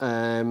answer.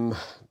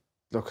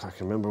 Look, I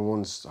can remember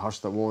once a horse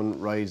that won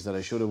rides that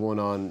I should have won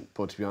on,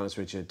 but to be honest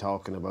with you,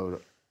 talking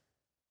about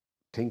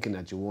thinking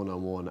that you won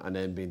on one and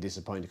then being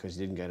disappointed because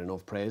you didn't get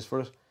enough praise for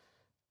it.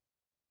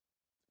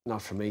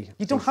 Not for me.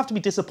 You don't have to be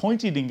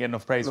disappointed you didn't get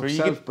enough praise for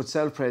it. But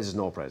self-praise is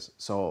no praise.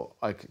 So,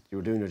 like, you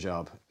were doing your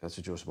job. That's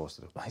what you were supposed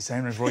to do. I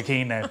sound like Roy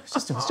Keane now. He's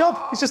just doing his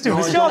job. He's just doing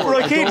his job,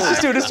 Roy Keane. He's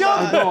just doing his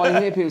job. No, I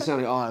hate people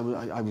saying,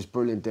 I was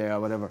brilliant there or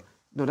whatever.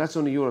 No, that's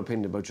only your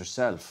opinion about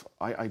yourself.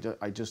 I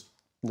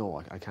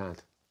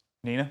can't.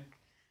 Nina?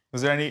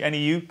 Was there any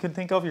you can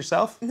think of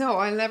yourself? No,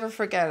 I'll never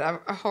forget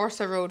a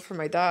horse I rode for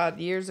my dad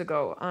years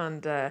ago,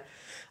 and I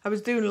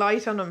was doing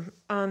light on him,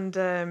 and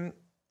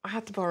I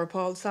had to borrow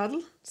Paul's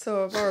saddle.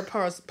 So I borrowed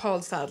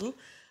Paul's saddle,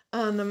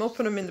 and I'm up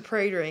on him in the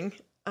parade ring,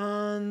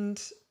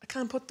 and I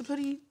can't put the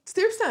bloody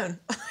stirrups down.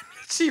 I'm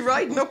literally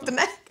riding up the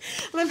neck,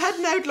 and I'm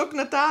heading out looking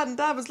at Dad, and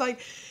Dad was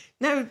like,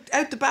 now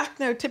out the back,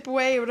 now tip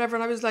away or whatever,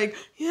 and I was like,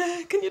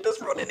 yeah, can you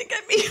just run in and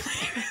get me?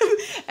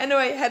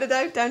 Anyway, headed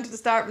out down to the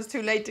start. It was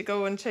too late to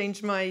go and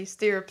change my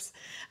stirrups,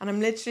 and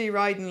I'm literally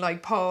riding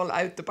like Paul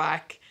out the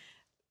back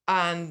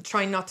and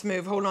trying not to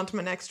move, hold on to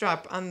my neck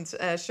strap, and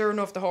sure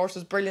enough the horse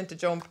was brilliant to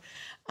jump,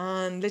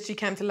 and literally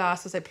came to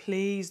last. I said,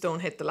 please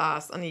don't hit the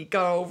last, and he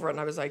got over it, and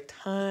I was like,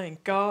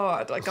 thank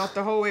God. I got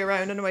the whole way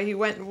around. Anyway, he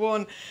went and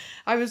won.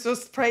 I was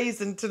just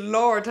praising to the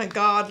Lord, thank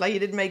God, like he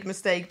didn't make a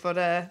mistake. But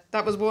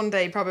that was one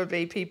day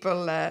probably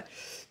people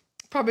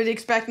probably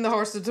expecting the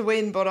horses to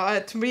win,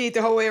 but to me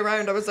the whole way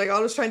around I was like, all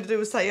I was trying to do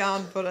was stay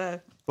on.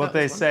 But what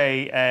they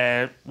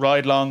say,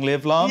 ride long,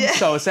 live long. Yeah.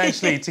 So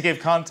essentially, to give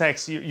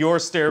context, your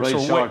stirrups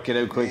ride short, get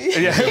out quick.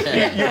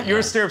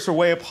 Your stirrups are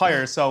way up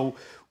higher. So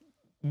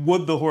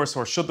would the horse,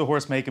 or should the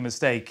horse make a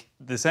mistake,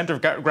 the centre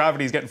of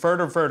gravity is getting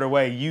further and further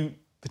away, you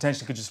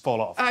potentially could just fall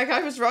off.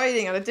 I was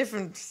riding at a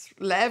different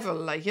level.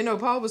 Like, you know,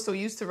 Paul was so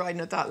used to riding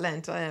at that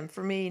length.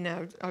 For me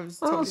now, I was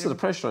totally also the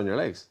pressure on your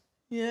legs.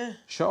 Yeah.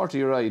 Shorter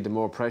you ride, the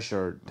more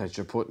pressure that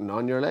you're putting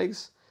on your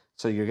legs.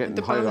 So you're getting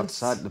higher off the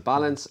side, the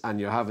balance, and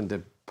you're having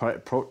to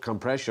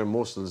compress your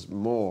muscles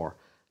more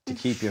to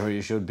keep you where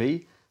you should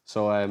be.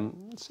 So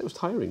it was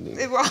tiring.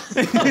 It was.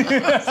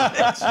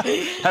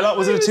 How long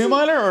was it? A 2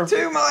 miler or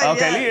 2 mile?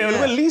 Okay, yeah.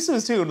 Well, at least it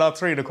was 2, not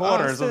 3 1/4.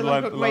 Oh, still,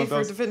 I couldn't wait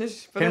for it to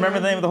finish. Can you remember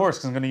the name of the horse?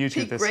 Because I'm going to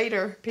YouTube this.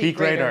 Peak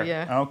Raider.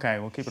 Yeah. Okay,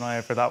 we'll keep an eye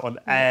out for that one.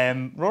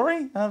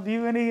 Rory, have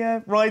you any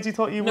rides you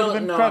thought you would have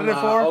been credited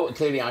for? Oh,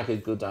 clearly I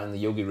could go down the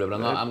yogi route. We've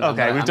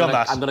done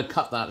that. I'm going to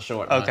cut that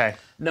short. Okay.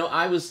 No,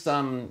 I was.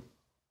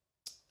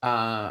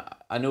 I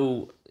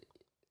know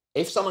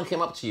if someone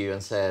came up to you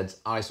and said,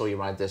 I saw you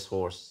ride this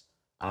horse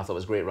and I thought it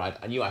was a great ride,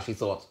 and you actually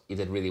thought you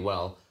did really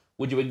well,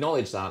 would you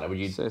acknowledge that, or would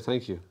you say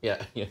thank you?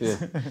 Yeah.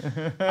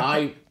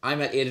 I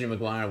met Adrian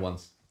Maguire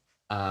once,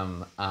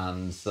 and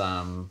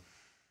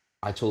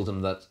I told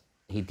him that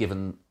he'd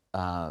given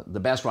the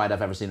best ride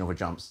I've ever seen over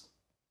jumps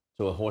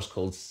to a horse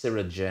called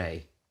Syrah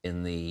J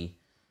in the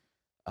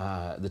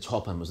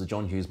Topham. It was the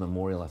John Hughes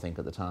Memorial, I think,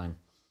 at the time,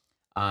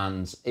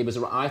 and I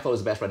thought it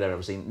was the best ride I've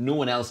ever seen. No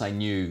one else I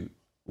knew,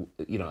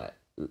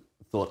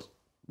 thought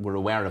were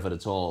aware of it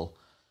at all.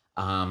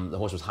 The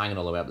horse was hanging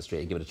all the way up the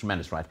street. He gave it a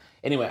tremendous ride.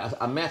 Anyway,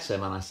 I met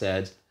him and I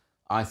said,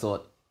 I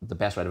thought the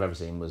best ride I've ever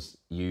seen was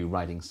you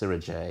riding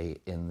Syrah J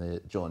in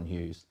the John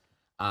Hughes.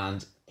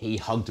 And he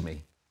hugged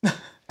me.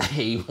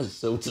 He was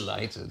so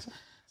delighted.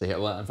 So, yeah,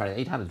 well, in fact,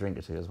 he'd had a drink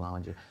or two as well,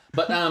 hadn't you?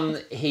 But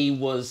he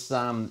was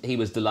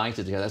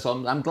delighted to hear that.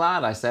 So I'm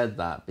glad I said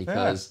that,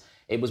 because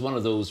it was one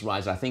of those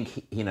rides. I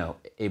think,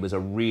 it was a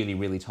really,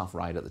 really tough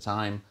ride at the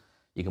time.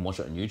 You can watch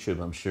it on YouTube,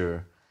 I'm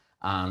sure.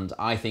 And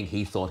I think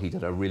he thought he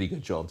did a really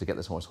good job to get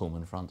this horse home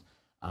in front.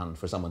 And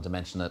for someone to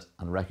mention it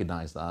and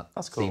recognise that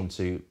seemed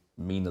to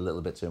mean a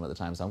little bit to him at the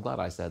time. So I'm glad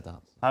I said that.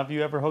 Have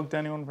you ever hugged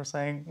anyone for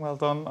saying, well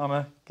done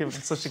on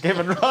such a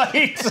given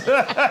ride?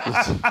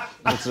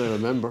 That's what I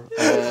remember.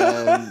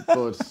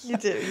 But you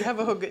do. You have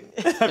a hug.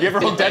 Have you ever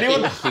hugged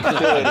anyone?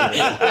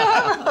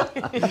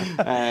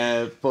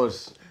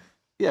 But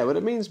yeah, but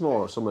it means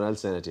more someone else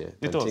saying it to you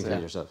than thinking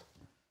of yourself.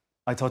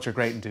 I thought you're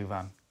great in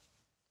Duvan.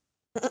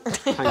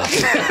 People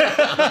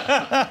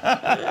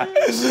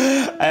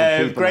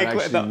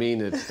actually mean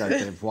it, that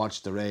they've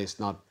watched the race,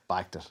 not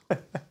backed it.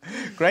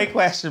 Great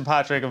question,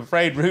 Patrick. I'm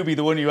afraid Ruby,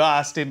 the one you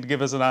asked, didn't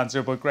give us an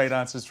answer, but great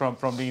answers from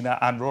Nina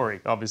and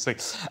Rory, obviously.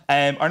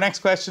 Our next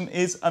question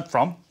is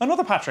from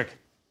another Patrick.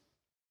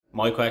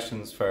 My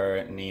question's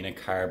for Nina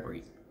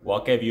Carberry.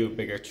 What gave you a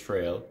bigger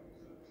thrill,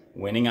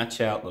 winning at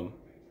Cheltenham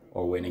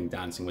or winning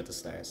Dancing with the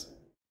Stars?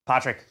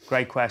 Patrick,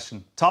 great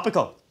question.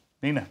 Topical.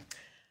 Nina.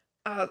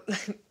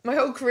 My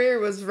whole career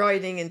was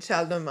riding in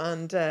Cheltenham,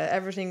 and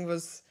everything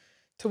was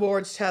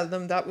towards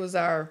Cheltenham. That was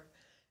our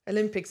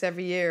Olympics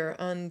every year,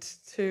 and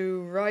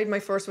to ride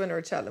my first winner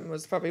at Cheltenham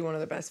was probably one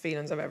of the best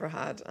feelings I've ever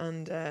had,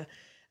 and an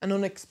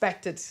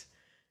unexpected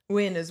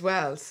win as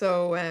well.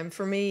 So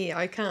for me,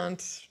 I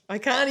can't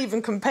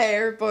even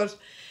compare. But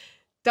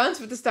Dance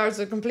with the Stars is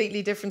a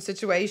completely different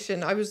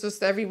situation.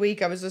 Every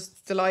week I was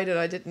just delighted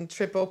I didn't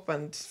trip up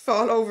and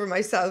fall over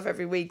myself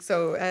every week.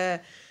 So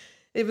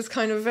it was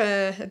kind of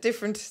a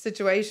different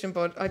situation,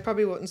 but I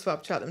probably wouldn't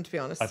swap Cheltenham, to be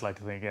honest. I'd like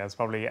to think, yeah, it's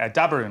probably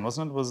Dabaroon,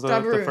 wasn't it? Was the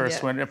Dabaroon, first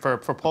yeah. winner for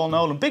Paul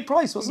Nolan. Big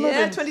price, wasn't it?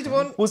 Yeah,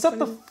 20-1. Was that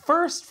the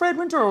first Fred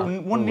Winter or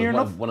one near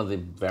enough? One of the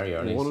very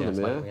early. One of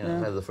them,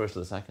 yeah. Either the first or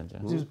the second. Yeah.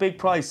 It was a big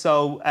price.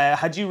 So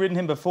had you ridden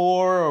him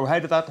before, or how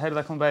did that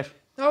come about?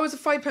 I was a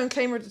 £5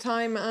 claimer at the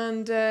time,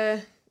 and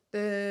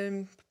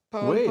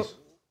Paul... Weight?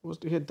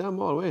 He had damn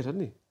all weight,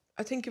 hadn't he?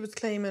 I think he was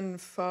claiming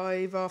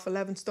 5 off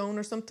 11 stone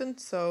or something,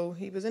 so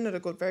he was in at a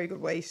very good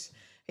weight.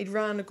 He'd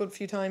ran a good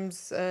few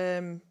times,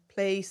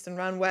 placed and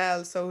ran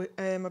well, so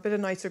a bit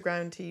of nicer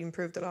ground, he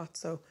improved a lot,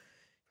 so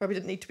probably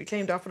didn't need to be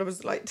claimed off, but I was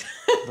delighted.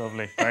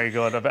 Lovely, very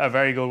good. A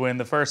very good win.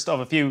 The first of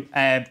a few.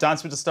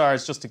 Dance with the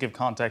Stars, just to give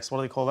context, what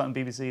do they call that in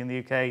BBC in the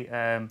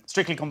UK?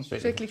 Strictly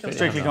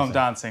Come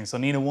Dancing. So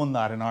Nina won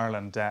that in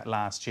Ireland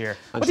last year.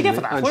 What do you get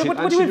for that?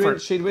 What do you win for?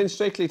 She'd win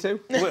Strictly too.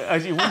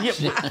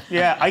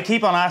 Yeah, I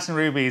keep on asking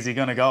Ruby, is he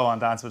going to go on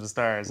Dance with the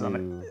Stars?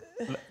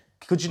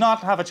 Could you not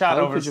have a chat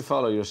How over? could you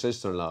follow your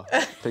sister-in-law?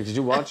 Did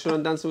you watch her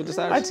on Dancing with the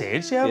Stars? I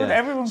did, yeah. But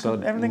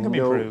everything can be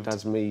proved.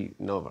 That's me,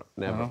 never.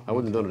 I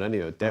wouldn't have done it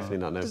anyway. Definitely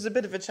not now. There's a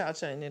bit of a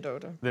cha-cha in it, though.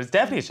 There's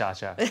definitely a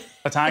cha-cha.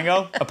 A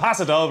tango, a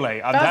paso doble.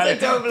 I'm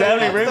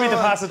definitely Ruby the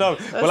paso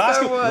doble. We'll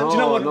ask you. Do you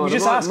know what? We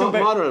just ask him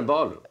about modern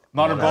ballroom.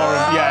 Modern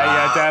ballroom,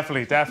 yeah,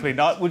 definitely.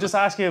 We'll just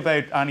ask you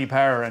about Annie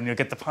Power and you'll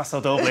get the paso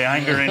doble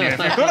anger in you. If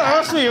you're going to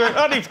ask me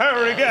about Annie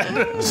Power again.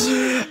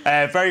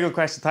 Very good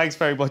question. Thanks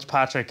very much,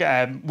 Patrick.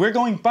 We're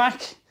going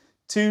back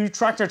to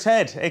Tractor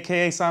Ted,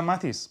 aka Sam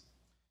Matthews.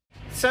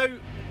 So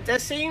there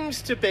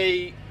seems to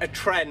be a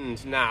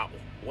trend now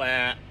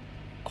where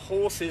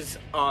horses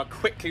are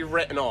quickly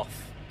written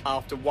off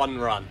after one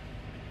run.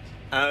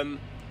 I'm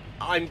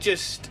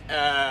just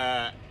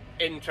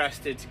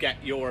interested to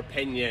get your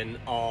opinion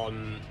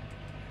on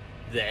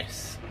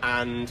this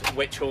and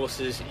which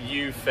horses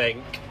you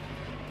think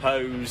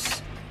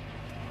pose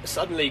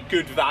suddenly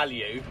good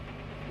value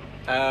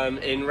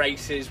in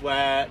races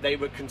where they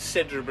were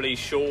considerably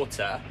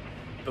shorter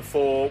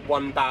before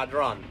one bad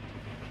run.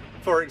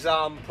 For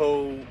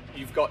example,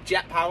 you've got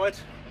Jet Powered,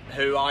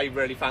 who I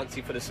really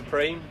fancy for the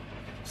Supreme.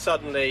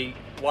 Suddenly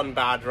one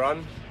bad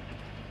run,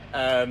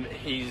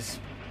 he's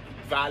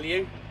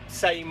value.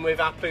 Same with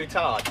A Plus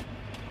Tard.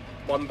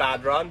 One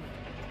bad run,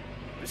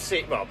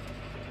 well,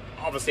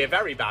 obviously a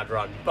very bad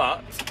run,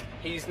 but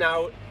he's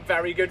now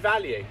very good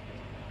value.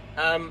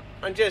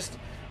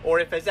 Or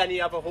if there's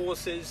any other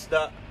horses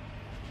that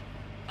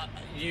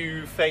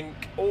you think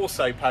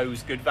also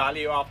pose good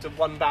value after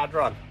one bad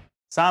run.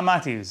 Sam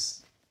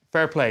Matthews,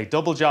 fair play,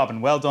 double jobbing,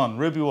 well done.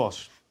 Ruby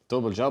Walsh.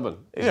 Double jobbing.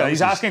 Yeah,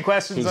 he's asking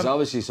questions. He's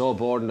obviously so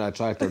bored in that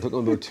tractor. It took him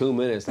about 2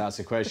 minutes to ask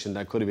a question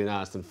that could have been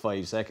asked in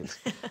 5 seconds.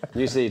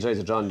 You see, he drives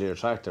a John Deere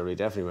tractor. He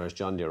definitely wears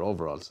John Deere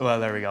overalls. Well,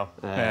 there we go.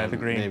 The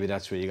green. Maybe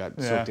that's where you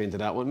got sucked into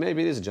that one.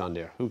 Maybe it is a John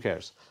Deere. Who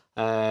cares?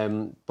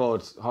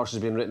 But horses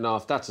being written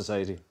off. That's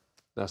society.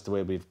 That's the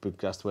way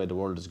that's the way the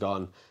world has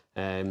gone.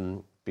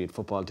 Be it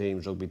football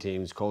teams, rugby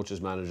teams, coaches,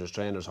 managers,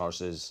 trainers,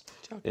 horses.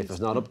 If it's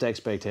not up to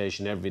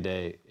expectation every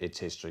day, it's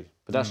history.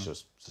 But that's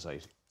just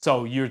society.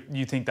 So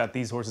you think that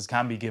these horses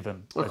can be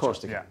given? Of course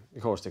they can.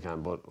 Of course they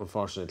can. But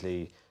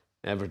unfortunately,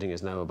 everything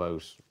is now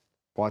about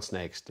what's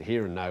next, the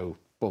here and now.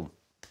 Boom.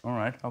 All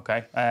right.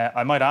 Okay.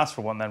 I might ask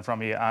for one then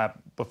from you.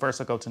 But first,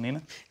 I'll go to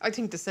Nina. I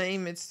think the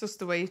same. It's just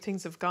the way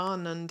things have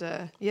gone,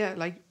 and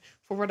like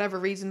for whatever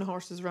reason,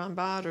 horses ran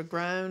bad or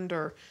ground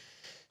or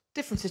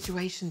different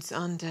situations,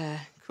 and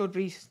could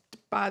be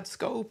bad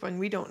scope, and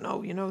we don't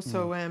know, you know.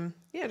 So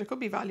there could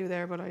be value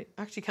there, but I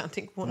actually can't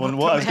think one. I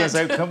was going to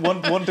say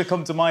one to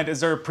come to mind. Is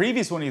there a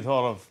previous one you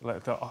thought of?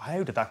 Like,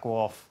 how did that go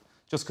off?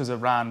 Just because it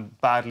ran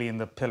badly in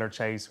the Pillar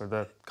Chase or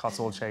the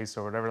Cotswold Chase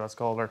or whatever that's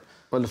called? Or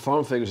well, the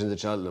form figures in the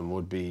Cheltenham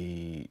would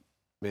be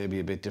maybe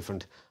a bit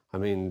different. I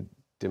mean,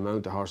 the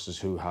amount of horses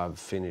who have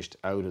finished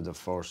out of the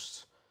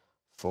first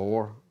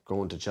 4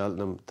 going to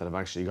Cheltenham that have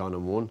actually gone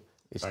and won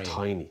is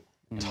tiny.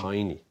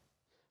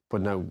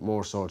 But now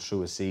more so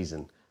through a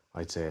season,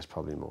 I'd say it's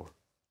probably more.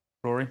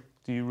 Rory,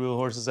 do you rule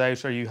horses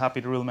out? Are you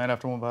happy to rule them out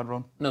after one bad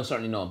run? No,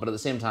 certainly not. But at the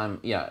same time,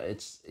 you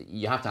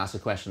have to ask the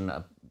question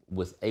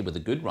with the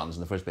good runs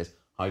in the first place.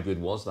 How good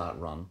was that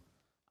run?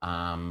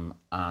 I'm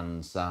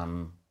not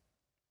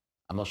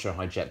sure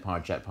how Jet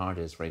Powered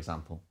is, for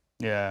example.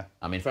 Yeah.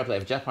 I mean, fair play.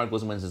 If Jet Powered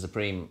goes and wins the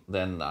Supreme,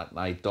 then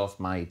I doff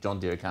my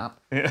John Deere cap.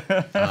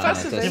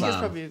 Fast Vega is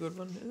probably a good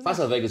one. Fast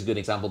Vega is a good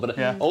example, but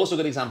also a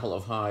good example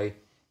of how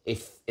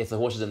if the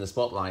horse is in the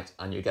spotlight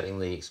and you're getting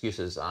the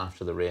excuses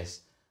after the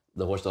race,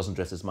 the horse doesn't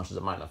drift as much as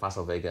it might. Like Fast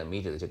Vega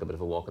immediately took a bit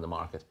of a walk in the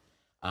market,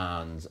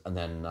 and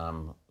then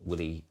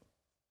Willie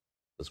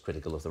was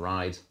critical of the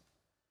ride,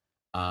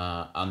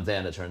 and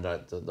then it turned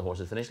out that the horse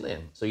had finished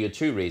lame. So you had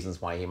 2 reasons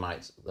why he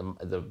might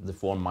the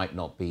form might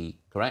not be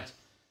correct,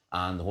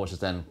 and the horses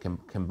then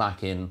come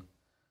back in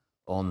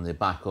on the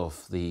back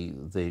of the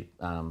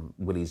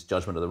Willie's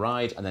judgment of the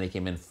ride, and then he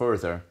came in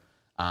further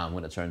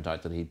when it turned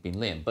out that he'd been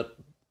lame. But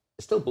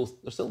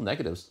there's still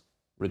negatives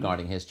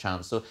regarding his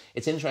chance. So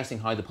it's interesting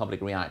how the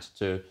public react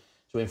to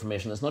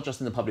information that's not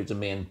just in the public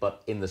domain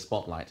but in the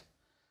spotlight.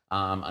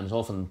 And it's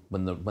often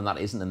when that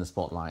isn't in the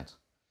spotlight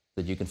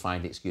that you can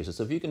find excuses.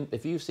 So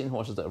if you've seen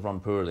horses that have run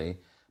poorly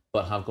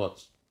but have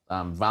got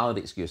valid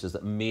excuses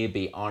that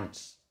maybe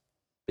aren't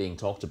being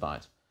talked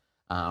about,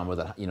 or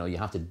that you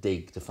have to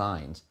dig to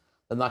find,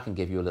 then that can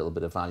give you a little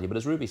bit of value. But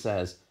as Ruby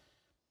says,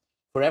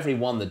 for every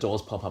one that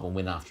does pop up and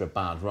win after a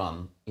bad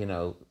run,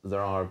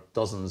 there are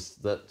dozens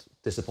that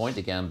disappoint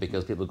again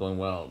because people are going,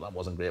 well, that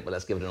wasn't great, but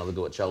let's give it another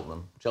go at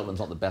Cheltenham. Cheltenham's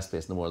not the best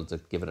place in the world to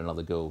give it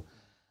another go.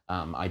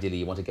 Ideally,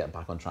 you want to get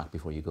back on track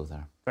before you go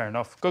there. Fair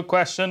enough. Good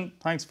question.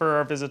 Thanks for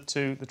our visit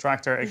to the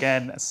tractor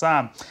again,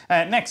 Sam.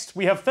 Next,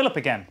 we have Philip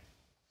again.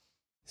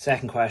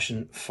 Second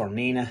question for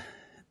Nina.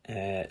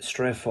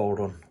 Straightforward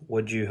one.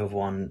 Would you have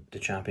won the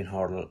champion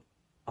hurdle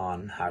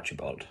on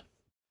Archibald?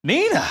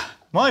 Nina!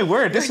 My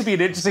word, this would be an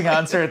interesting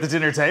answer at the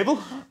dinner table.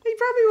 He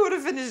probably would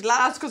have finished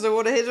last because I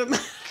would have hit him.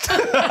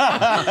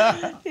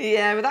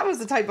 Yeah, but that was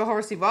the type of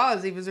horse he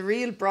was. He was a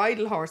real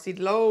bridle horse. He'd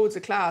loads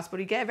of class, but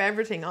he gave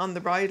everything on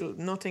the bridle,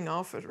 nothing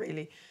off it,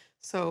 really.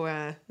 So,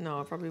 no,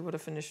 I probably would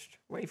have finished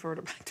way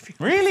further back, to be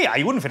honest. Really?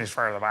 You wouldn't finish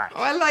further back.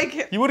 Well,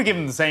 like... You would have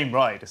given him the same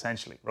ride,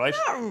 essentially, right?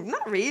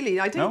 Not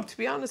really. I think, to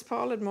be honest,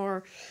 Paul had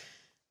more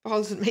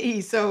balls than me,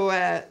 so...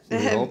 I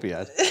hope he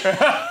had.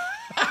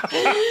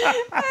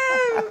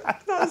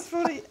 That was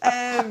funny.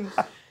 I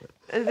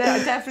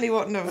definitely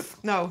wouldn't have.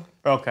 No.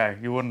 Okay,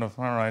 you wouldn't have.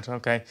 All right.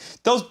 Okay.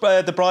 Those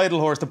the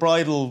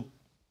bridle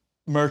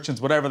merchants,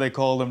 whatever they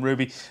call them,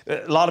 Ruby.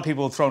 A lot of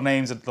people throw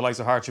names at the likes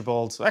of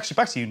Archibald. Actually,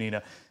 back to you,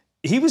 Nina.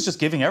 He was just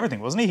giving everything,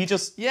 wasn't he? He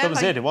just that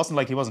was it. It wasn't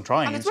like he wasn't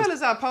trying. And as well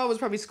as that, Paul was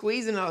probably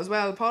squeezing it as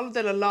well. Paul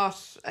did a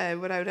lot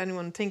without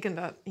anyone thinking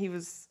that he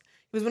was.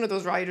 He was one of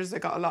those riders that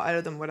got a lot out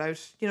of them without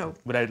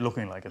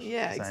looking like it.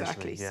 Yeah,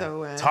 exactly. Yeah.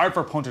 So it's hard for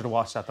a punter to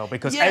watch that though,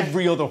 because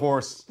every other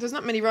horse. There's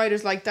not many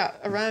riders like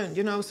that around,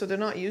 so they're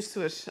not used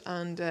to it.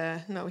 And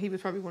no, he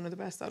was probably one of the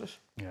best at it.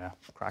 Yeah,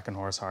 cracking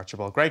horse,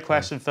 Archibald. Great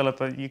question,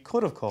 Philip. You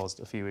could have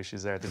caused a few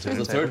issues there. It was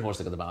the third horse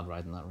that got the bad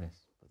ride in that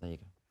race. But there you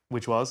go.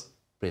 Which was?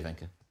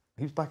 Brevenka.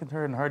 He was back in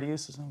third and hard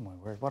use. Oh my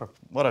word!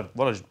 What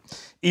a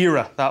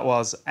era that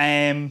was.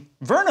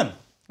 Vernon,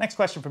 next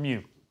question from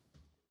you.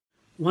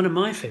 One of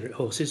my favourite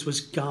horses was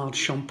Garde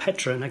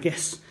Champetre, and I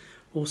guess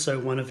also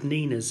one of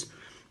Nina's.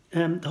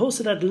 The horse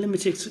had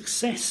limited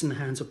success in the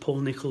hands of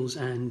Paul Nicholls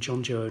and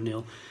John Joe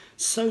O'Neill.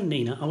 So,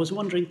 Nina, I was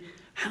wondering,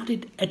 how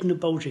did Edna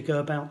Bolger go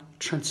about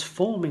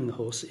transforming the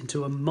horse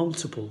into a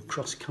multiple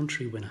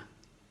cross-country winner?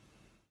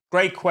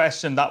 Great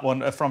question, that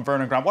one from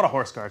Vernon Grant. What a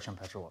horse Garde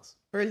Champetre was.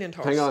 Brilliant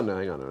horse. Hang on.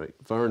 Right.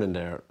 Vernon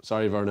there.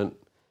 Sorry, Vernon.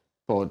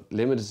 But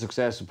limited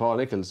success with Paul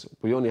Nicholls.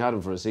 We only had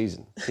him for a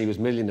season. He was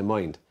million in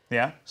mind.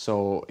 Yeah.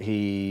 So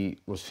he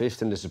was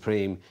fifth in the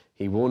Supreme,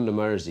 he won the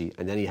Mersey,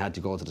 and then he had to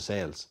go to the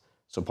sales.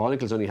 So Paul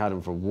Nicholls only had him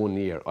for 1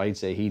 year. I'd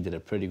say he did a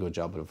pretty good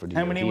job with him for the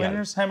year. How many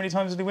winners? How many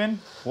times did he win?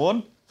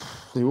 One?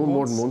 He won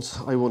more than once.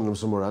 I won him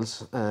somewhere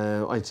else.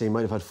 I'd say he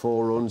might have had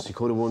 4 runs. He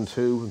could have won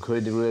 2 and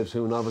created a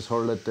 2 novice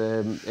hurl at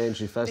the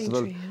Aintree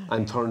Festival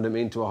and turned him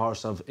into a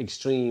horse of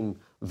extreme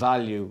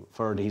value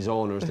for his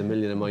owners, the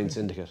Million in Mind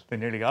Syndicate. They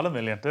nearly got $1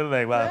 million, didn't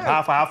they? Well,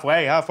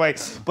 halfway.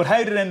 But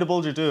how did Enda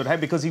Bolger do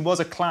it? Because he was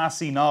a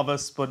classy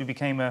novice, but he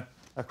became a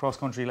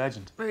cross-country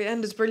legend. Well,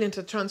 Enda's brilliant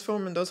at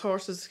transforming those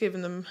horses,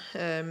 giving them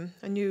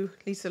a new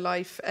lease of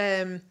life.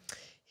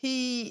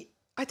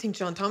 I think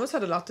John Thomas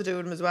had a lot to do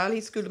with him as well.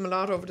 He schooled him a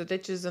lot over the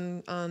ditches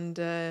and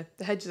the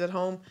hedges at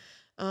home.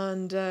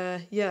 And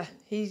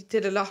he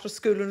did a lot of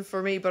schooling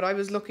for me, but I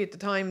was lucky at the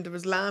time. There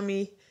was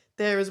Lamy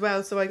there as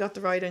well, so I got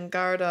to ride in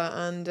Garda,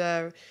 and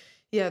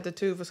the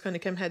two of us kind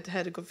of came head to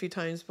head a good few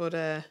times, but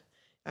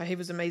he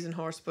was an amazing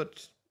horse.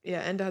 But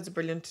Enda has a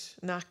brilliant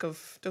knack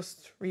of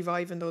just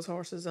reviving those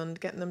horses and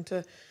getting them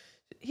to...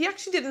 He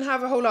actually didn't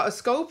have a whole lot of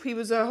scope. He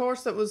was a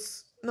horse that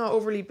was not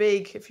overly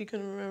big, if you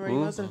can remember. He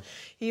wasn't.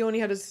 He only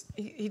had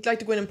he'd like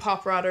to go in and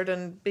pop rather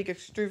than big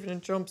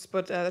extravagant jumps,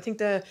 but I think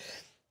the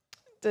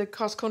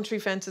cross-country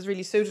fences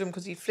really suited him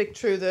because he flicked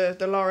through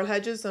the laurel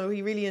hedges, so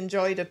he really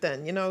enjoyed it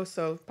then,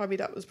 so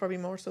that was probably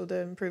more so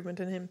the improvement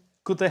in him.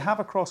 Could they have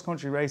a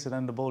cross-country race at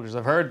Enda Bolgers?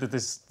 I've heard that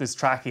this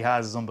track he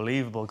has is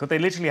unbelievable. Could they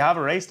literally have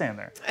a race down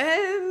there?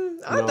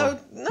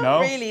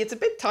 Not really. It's a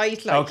bit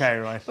tight, like. Okay,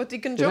 right. But you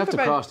can You'd jump have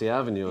to cross the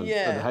avenue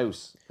at the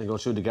house and go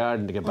through the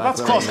garden to get back.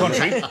 That's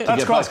cross-country.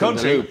 That's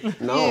cross-country.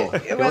 No,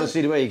 you want to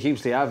see the way he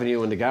keeps the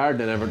avenue and the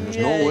garden and everything. There's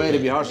no way to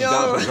be horses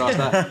galloping across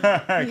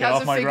that. He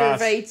has a figure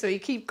of 8, so you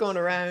keep going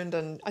around,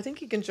 and I think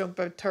he can jump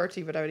about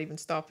 30 without even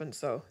stopping.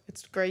 So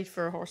it's great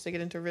for a horse to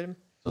get into a rhythm.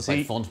 So it's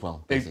like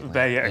Funtwell, basically.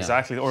 Yeah,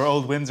 exactly. Or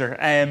Old Windsor.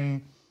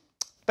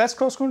 Best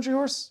cross-country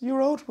horse you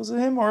rode? Was it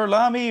him or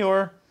Lamy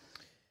or...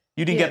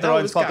 You didn't get the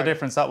right spot the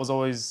difference. That was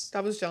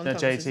John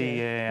Thomas. JT.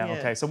 Yeah.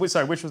 Okay. So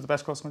which was the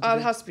best cross country?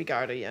 It has to be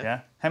Garda. Yeah. Yeah.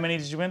 How many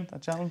did you win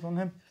at challenge from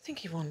him? I think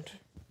he won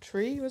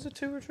 3. Was it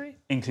 2 or 3?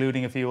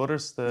 Including a few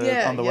others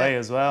on the way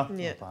as well.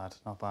 Yeah.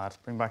 Not bad.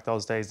 Bring back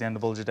those days, the Enda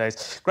Bolger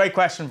days. Great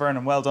question,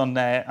 Vernon. Well done,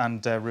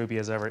 and Ruby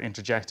as ever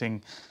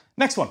interjecting.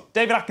 Next one,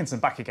 David Atkinson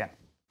back again.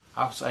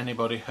 Has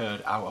anybody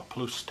heard how a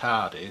plus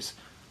tard is,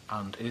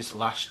 and is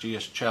last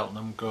year's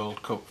Cheltenham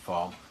Gold Cup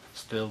form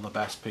still the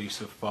best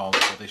piece of form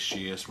for this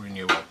year's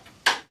renewal?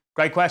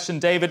 Great question,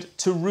 David.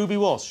 To Ruby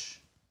Walsh.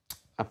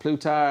 At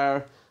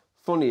Plutar,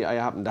 funny, I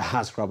happened to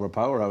ask Robert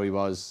Power how he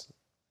was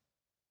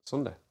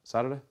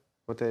Saturday?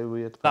 What day were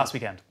we at? Last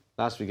weekend.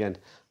 Last weekend.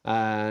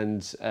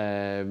 And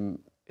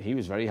he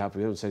was very happy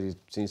with him, said he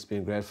seems to be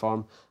in great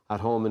form at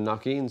home in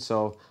Knockeen.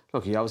 So,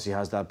 look, he obviously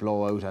has that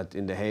blowout at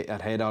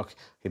Haydock.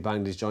 He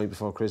banged his joint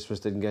before Christmas,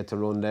 didn't get to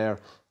run there.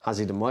 Has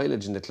he the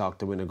mileage in the clock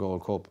to win a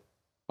Gold Cup?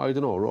 I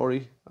don't know,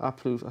 Rory. I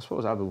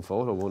suppose Abu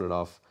Photo won it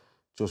off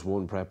just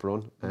one prep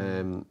run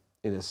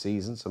in a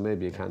season, so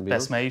maybe it can be.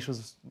 Best mate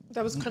was...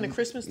 That was kind of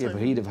Christmas time. Yeah,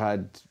 but he'd have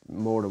had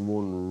more than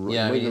one run.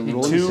 Yeah,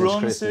 two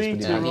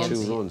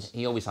runs.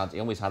 He always had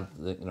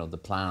the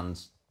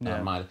plans.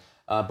 Mile.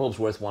 Bob's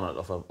Worth won it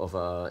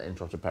of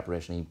interrupted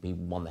preparation. He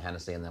won the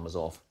Hennessy and then was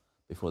off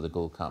before the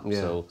Gold Cup. Yeah.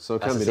 So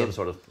it that's can the be same done.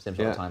 sort of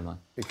timeline.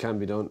 It can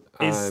be done.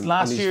 Is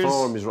last and his year's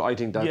form is, I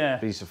think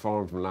that piece of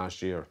form from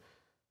last year,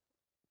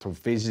 from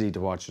physically to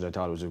watch it, I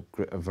thought it was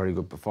a very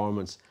good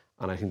performance.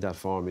 And I think that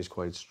form is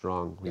quite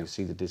strong when you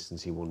see the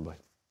distance he won by.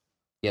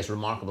 Yes,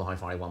 remarkable how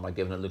far he won by,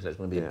 given it looked like it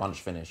was going to be a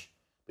bunch finish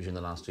between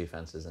the last two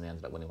fences, and he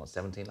ended up winning,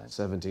 17 lengths?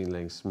 17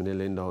 lengths. Manil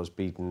Lindau's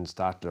beaten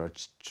Statler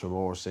at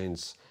Tremor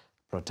since,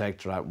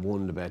 Protectorat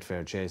won the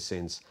Betfair Chase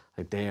since.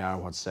 Like, they are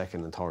what's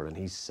second and third, and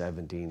he's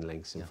 17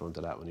 lengths in front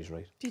of that when he's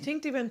right. Do you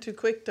think they went too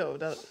quick, though?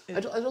 I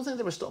don't think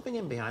they were stopping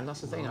him behind, that's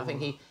the thing. I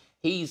think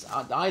he's...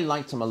 I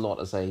liked him a lot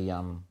as a...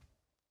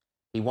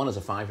 he won as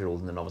a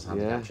 5-year-old in the novice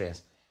handicap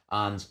chase.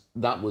 And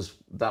that was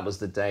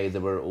the day there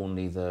were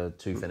only the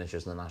two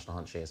finishers in the National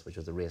Hunt Chase, which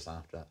was the race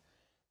after that.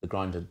 The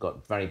ground had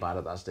got very bad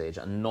at that stage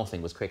and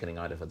nothing was quickening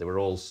out of it. They were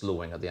all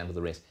slowing at the end of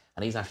the race.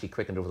 And he's actually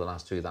quickened over the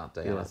last two that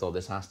day. And I thought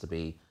this has to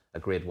be a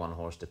Grade 1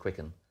 horse to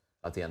quicken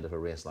at the end of a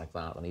race like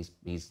that. And he's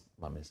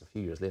I mean, it's a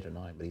few years later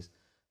now, but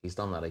he's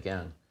done that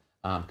again.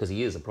 Because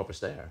he is a proper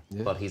stayer.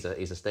 Yeah. But he's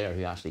a stayer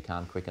who actually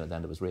can quicken at the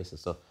end of his races.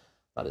 So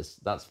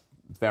that's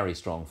very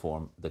strong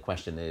form. The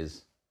question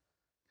is,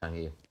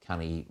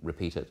 can he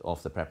repeat it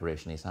off the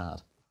preparation he's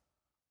had?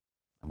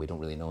 And we don't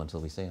really know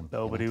until we see him.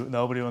 Nobody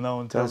will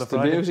know until that's the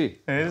beauty.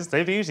 It is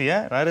the beauty,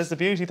 yeah. That is the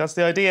beauty. That's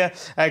the idea.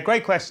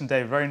 Great question,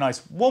 Dave. Very nice.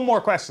 One more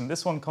question.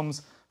 This one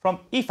comes from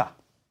Aoife.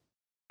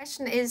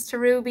 Question is to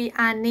Ruby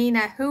and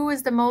Nina. Who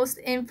was the most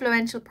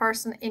influential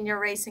person in your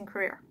racing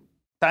career?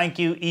 Thank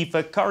you,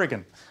 Aoife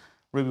Corrigan.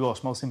 Ruby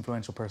Walsh, most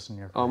influential person in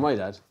your career? Oh, my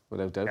dad,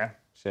 without doubt. Yeah.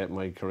 Shaped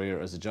my career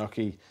as a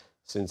jockey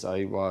since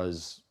I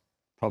was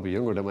probably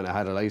younger than when I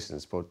had a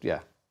licence, but yeah,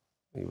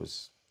 he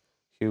was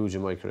huge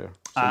in my career.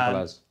 Simple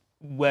as.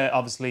 Well,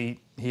 obviously,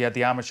 he had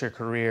the amateur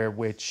career,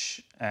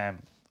 which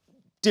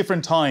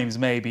different times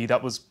maybe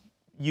that was,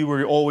 you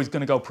were always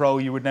going to go pro.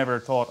 You would never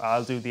thought,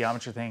 I'll do the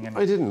amateur thing. And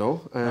I didn't know.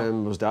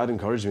 His dad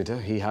encouraged me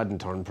to. He hadn't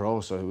turned pro,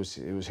 so it was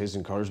his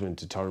encouragement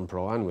to turn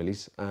pro and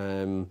Willys.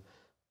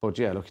 But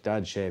yeah, look,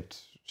 Dad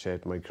shaped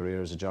my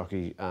career as a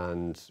jockey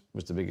and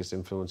was the biggest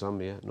influence on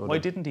me. Yeah, Why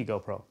didn't he go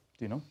pro?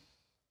 Do you know?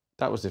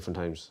 That was different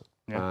times.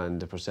 Yeah. And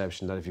the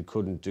perception that if you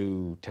couldn't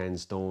do 10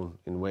 stone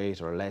in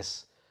weight or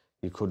less,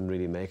 you couldn't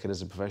really make it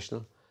as a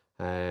professional.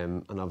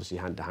 And obviously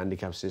the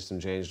handicap system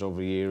changed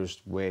over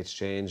years, weights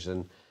changed,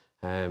 and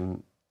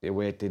the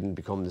weight didn't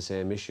become the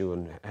same issue,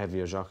 and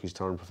heavier jockeys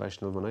turned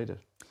professional when I did.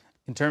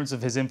 In terms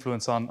of his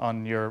influence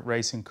on your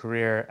racing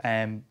career,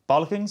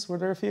 bollockings, were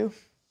there a few?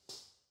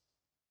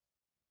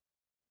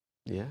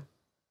 Yeah.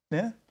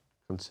 Yeah?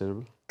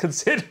 Considerable.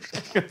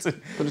 But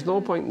there's no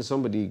point in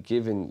somebody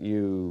giving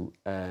you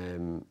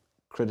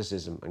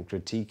criticism and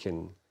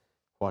critiquing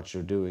what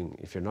you're doing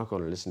if you're not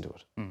going to listen to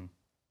it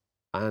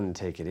and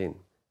take it in.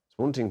 It's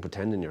one thing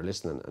pretending you're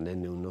listening and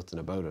then doing nothing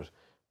about it,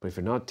 but if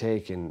you're not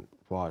taking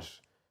what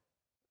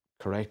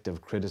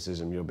corrective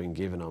criticism you're being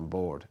given on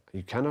board,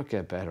 you cannot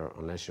get better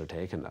unless you're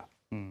taking that.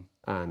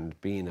 And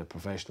being a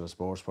professional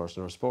sports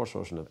person or a sports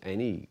person of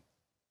any,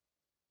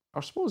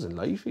 or I suppose in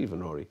life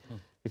even, Rory,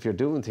 if you're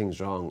doing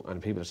things wrong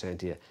and people are saying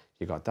to you,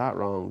 you got that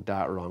wrong,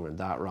 and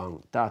that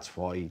wrong, that's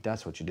why,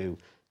 that's what you do.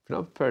 If you're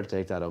not prepared to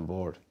take that on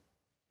board,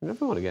 you're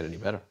never going to get any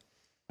better.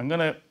 I'm going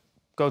to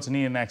go to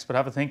Nina next, but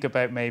have a think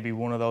about maybe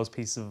one of those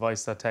pieces of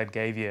advice that Ted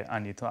gave you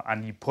and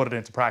you put it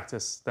into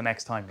practice the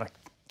next time. Like,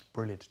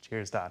 brilliant,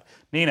 cheers, Dad.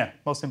 Nina,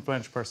 most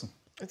influential person?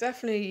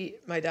 Definitely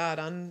my dad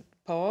and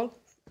Paul.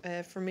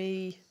 For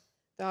me,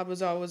 Dad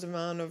was always a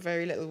man of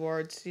very little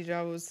words. He'd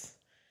always...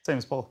 Same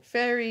as Paul.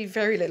 Very,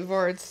 very little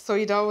words. So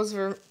he'd always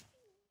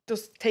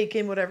just take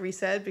in whatever he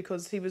said,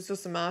 because he was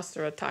just a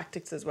master at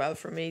tactics as well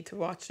for me to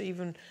watch,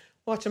 even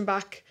watching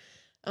back.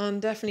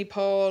 And definitely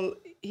Paul,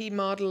 he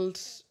modelled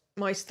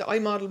my I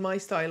modelled my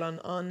style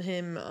on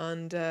him,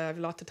 and I have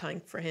a lot to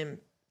thank for him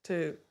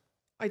too.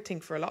 I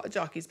think for a lot of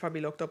jockeys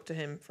probably looked up to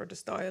him for the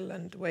style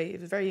and the way. It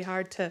was very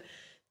hard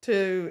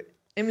to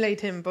emulate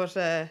him,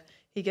 but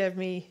he gave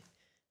me,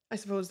 I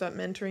suppose, that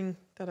mentoring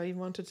that I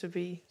wanted to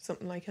be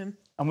something like him.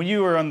 And when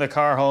you were on the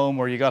car home,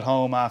 or you got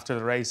home after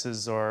the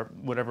races or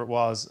whatever it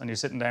was, and you're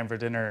sitting down for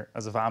dinner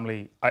as a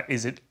family,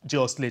 is it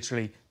just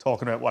literally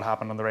talking about what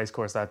happened on the race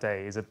course that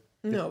day? Is it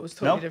No, it was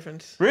totally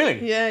different.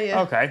 Really?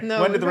 Yeah. Okay.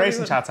 No, when did the probably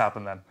racing chats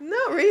happen then?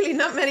 Not really,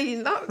 not many.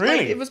 Not Really?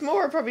 Like, it was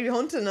more probably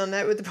hunting on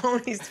that with the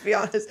ponies, to be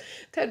honest.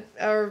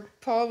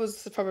 Paul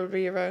was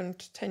probably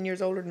around 10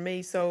 years older than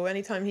me, so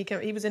anytime he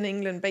came, he was in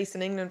England, based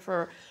in England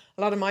for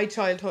a lot of my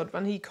childhood.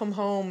 When he come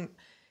home,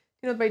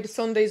 you know, by the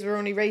Sundays we were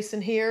only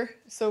racing here,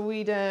 so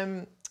we'd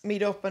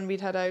meet up and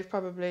we'd head out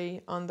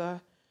probably on the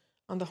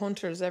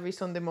hunters every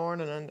Sunday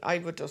morning, and I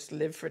would just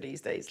live for these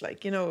days,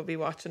 like, you know, I'd be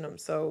watching them.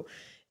 So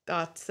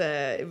that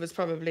it was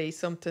probably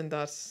something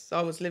that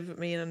always lived with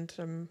me, and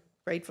I'm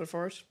grateful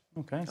for it.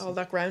 Okay. All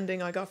that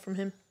grounding I got from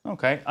him.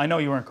 Okay. I know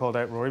you weren't called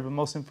out, Rory, but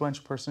most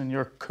influential person in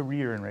your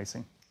career in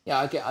racing?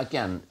 Yeah,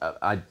 again,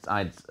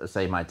 I'd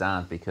say my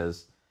dad,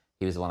 because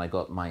he was the one I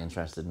got my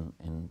interest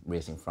in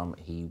racing from.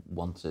 He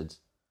wanted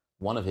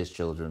one of his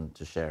children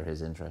to share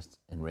his interest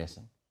in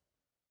racing.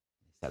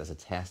 He set as a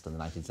test in the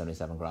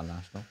 1977 Grand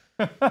National.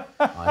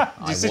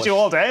 Did he sit you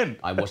all down?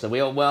 I watched it.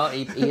 Well,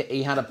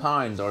 he had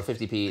 £1 or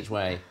 50p each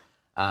way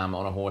on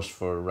a horse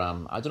for,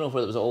 I don't know if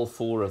it was all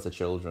 4 of the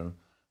children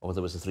or whether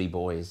it was the 3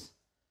 boys.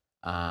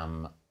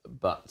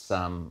 But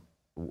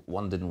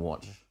one didn't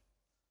watch.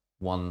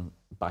 One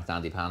backed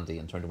Andy Pandy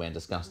and turned away in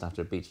disgust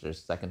after it beat her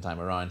second time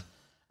around.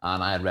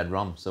 And I had red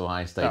rum, so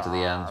I stayed to the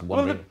end,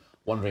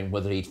 wondering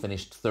whether he'd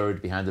finished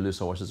 3rd behind the loose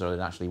horses or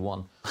he'd actually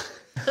won.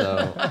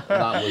 So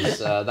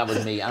that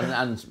was me.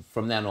 And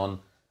from then on,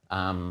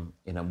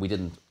 you know,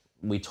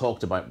 we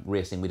talked about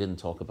racing. We didn't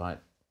talk about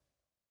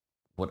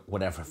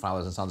whatever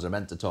fathers and sons are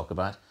meant to talk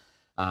about.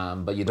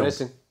 But you don't.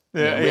 Racing.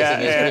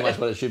 Racing is pretty much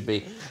what it should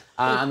be.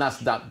 And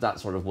that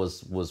sort of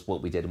was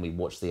what we did, and we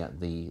watched the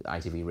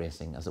ITV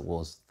racing as it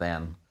was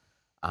then,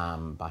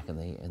 back in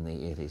the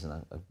 80s,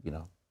 and you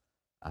know,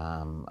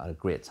 had a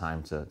great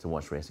time to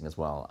watch racing as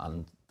well,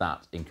 and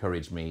that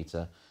encouraged me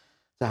to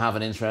have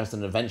an interest,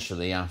 and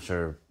eventually,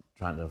 after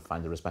trying to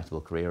find a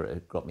respectable career,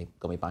 it got me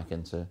back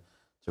into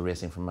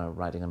racing from a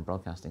writing and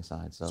broadcasting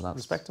side. So that's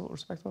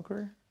respectable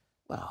career.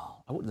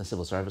 Well, I worked in the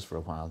civil service for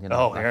a while, you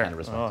know. Kind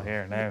of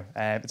here now.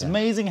 It's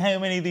amazing how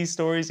many of these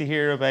stories you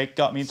hear about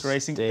got me into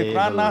racing. The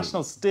Grand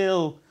National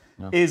still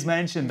is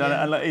mentioned,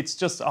 and it's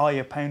just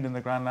you pounding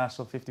the Grand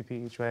National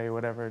 50p each way or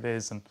whatever it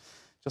is, and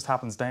just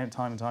happens time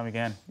and time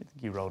again. I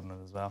think you rode in it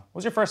as well. What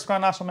was your first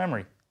Grand National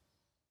memory?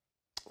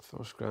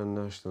 First Grand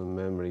National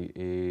memory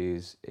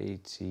is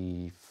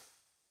 89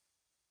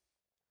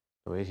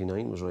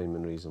 was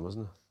Ryman Reason,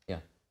 wasn't it? Yeah.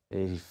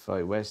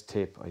 85 West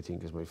Tip, I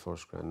think, is my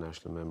first Grand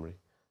National memory.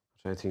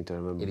 I think I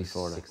remember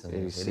before that.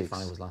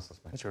 85 was Last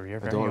Suspect.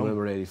 I don't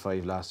remember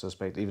 85 Last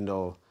Suspect, even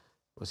though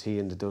was he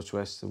in the Dutch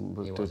West and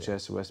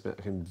West. I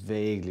can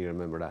vaguely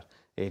remember that.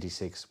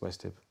 86 West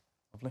Tip.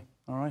 Lovely.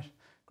 All right.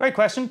 Great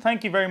question.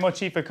 Thank you very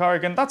much, Aoife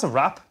Corrigan. That's a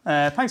wrap.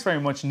 Thanks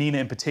very much, Nina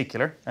in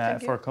particular,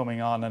 for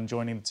coming on and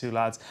joining the two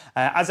lads.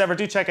 As ever,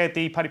 do check out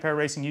the Paddy Power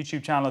Racing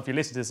YouTube channel if you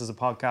listen to this as a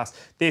podcast.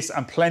 This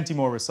and plenty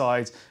more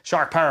besides.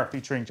 Shark Power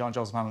featuring John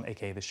Joseph Allen,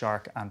 aka The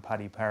Shark, and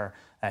Paddy Power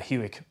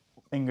Hewick.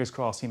 Fingers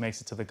crossed he makes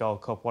it to the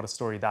Gold Cup. What a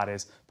story that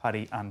is.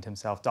 Paddy and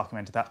himself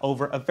documented that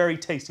over a very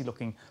tasty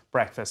looking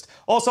breakfast.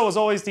 Also, as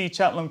always, the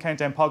Cheltenham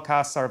Countdown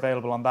podcasts are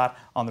available on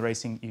the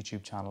Racing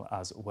YouTube channel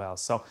as well.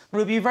 So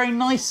we'll be very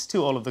nice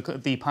to all of the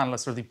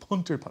panellists or the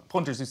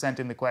punters who sent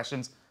in the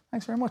questions.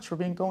 Thanks very much for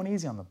going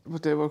easy on them.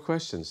 But they were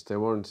questions. They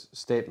weren't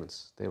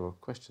statements. They were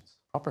questions.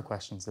 Proper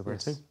questions they were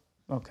too.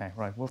 Okay,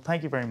 right. Well,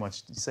 thank you very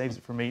much. It saves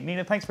it for me.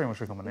 Nina, thanks very much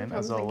for coming in,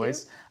 as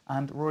always.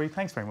 And Rory,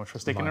 thanks very much for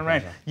sticking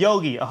around.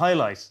 Yogi, a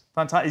highlight.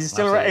 Fantastic. Is he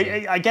still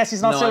around? I guess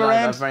he's not still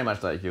around. I very much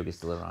thought Yogi's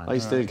still around. I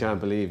still can't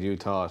believe you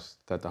thought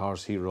that the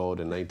horse he rode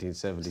in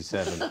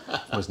 1977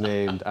 was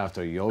named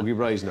after Yogi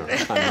Breisner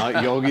and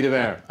not Yogi the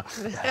Bear.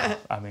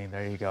 I mean,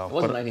 there you go. It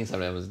wasn't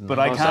 1970, it was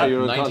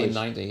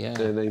 1990, yeah.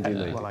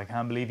 1990. Well, I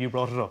can't believe you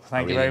brought it up.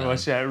 Thank you very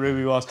much,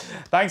 Ruby Walsh.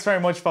 Thanks very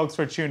much, folks,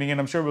 for tuning in.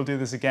 I'm sure we'll do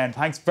this again.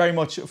 Thanks very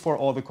much for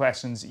all the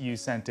questions you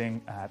sent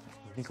in.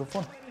 Really good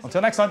fun.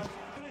 Until next time.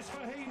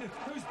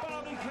 Who's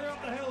bounding clear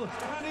up the hill,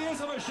 and he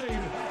is a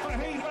machine.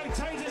 Faheen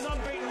maintains his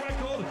unbeaten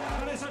record,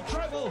 and it's a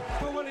treble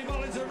for Willie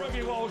Mullins and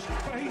Ruby Walsh.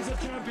 Faheen's a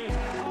champion.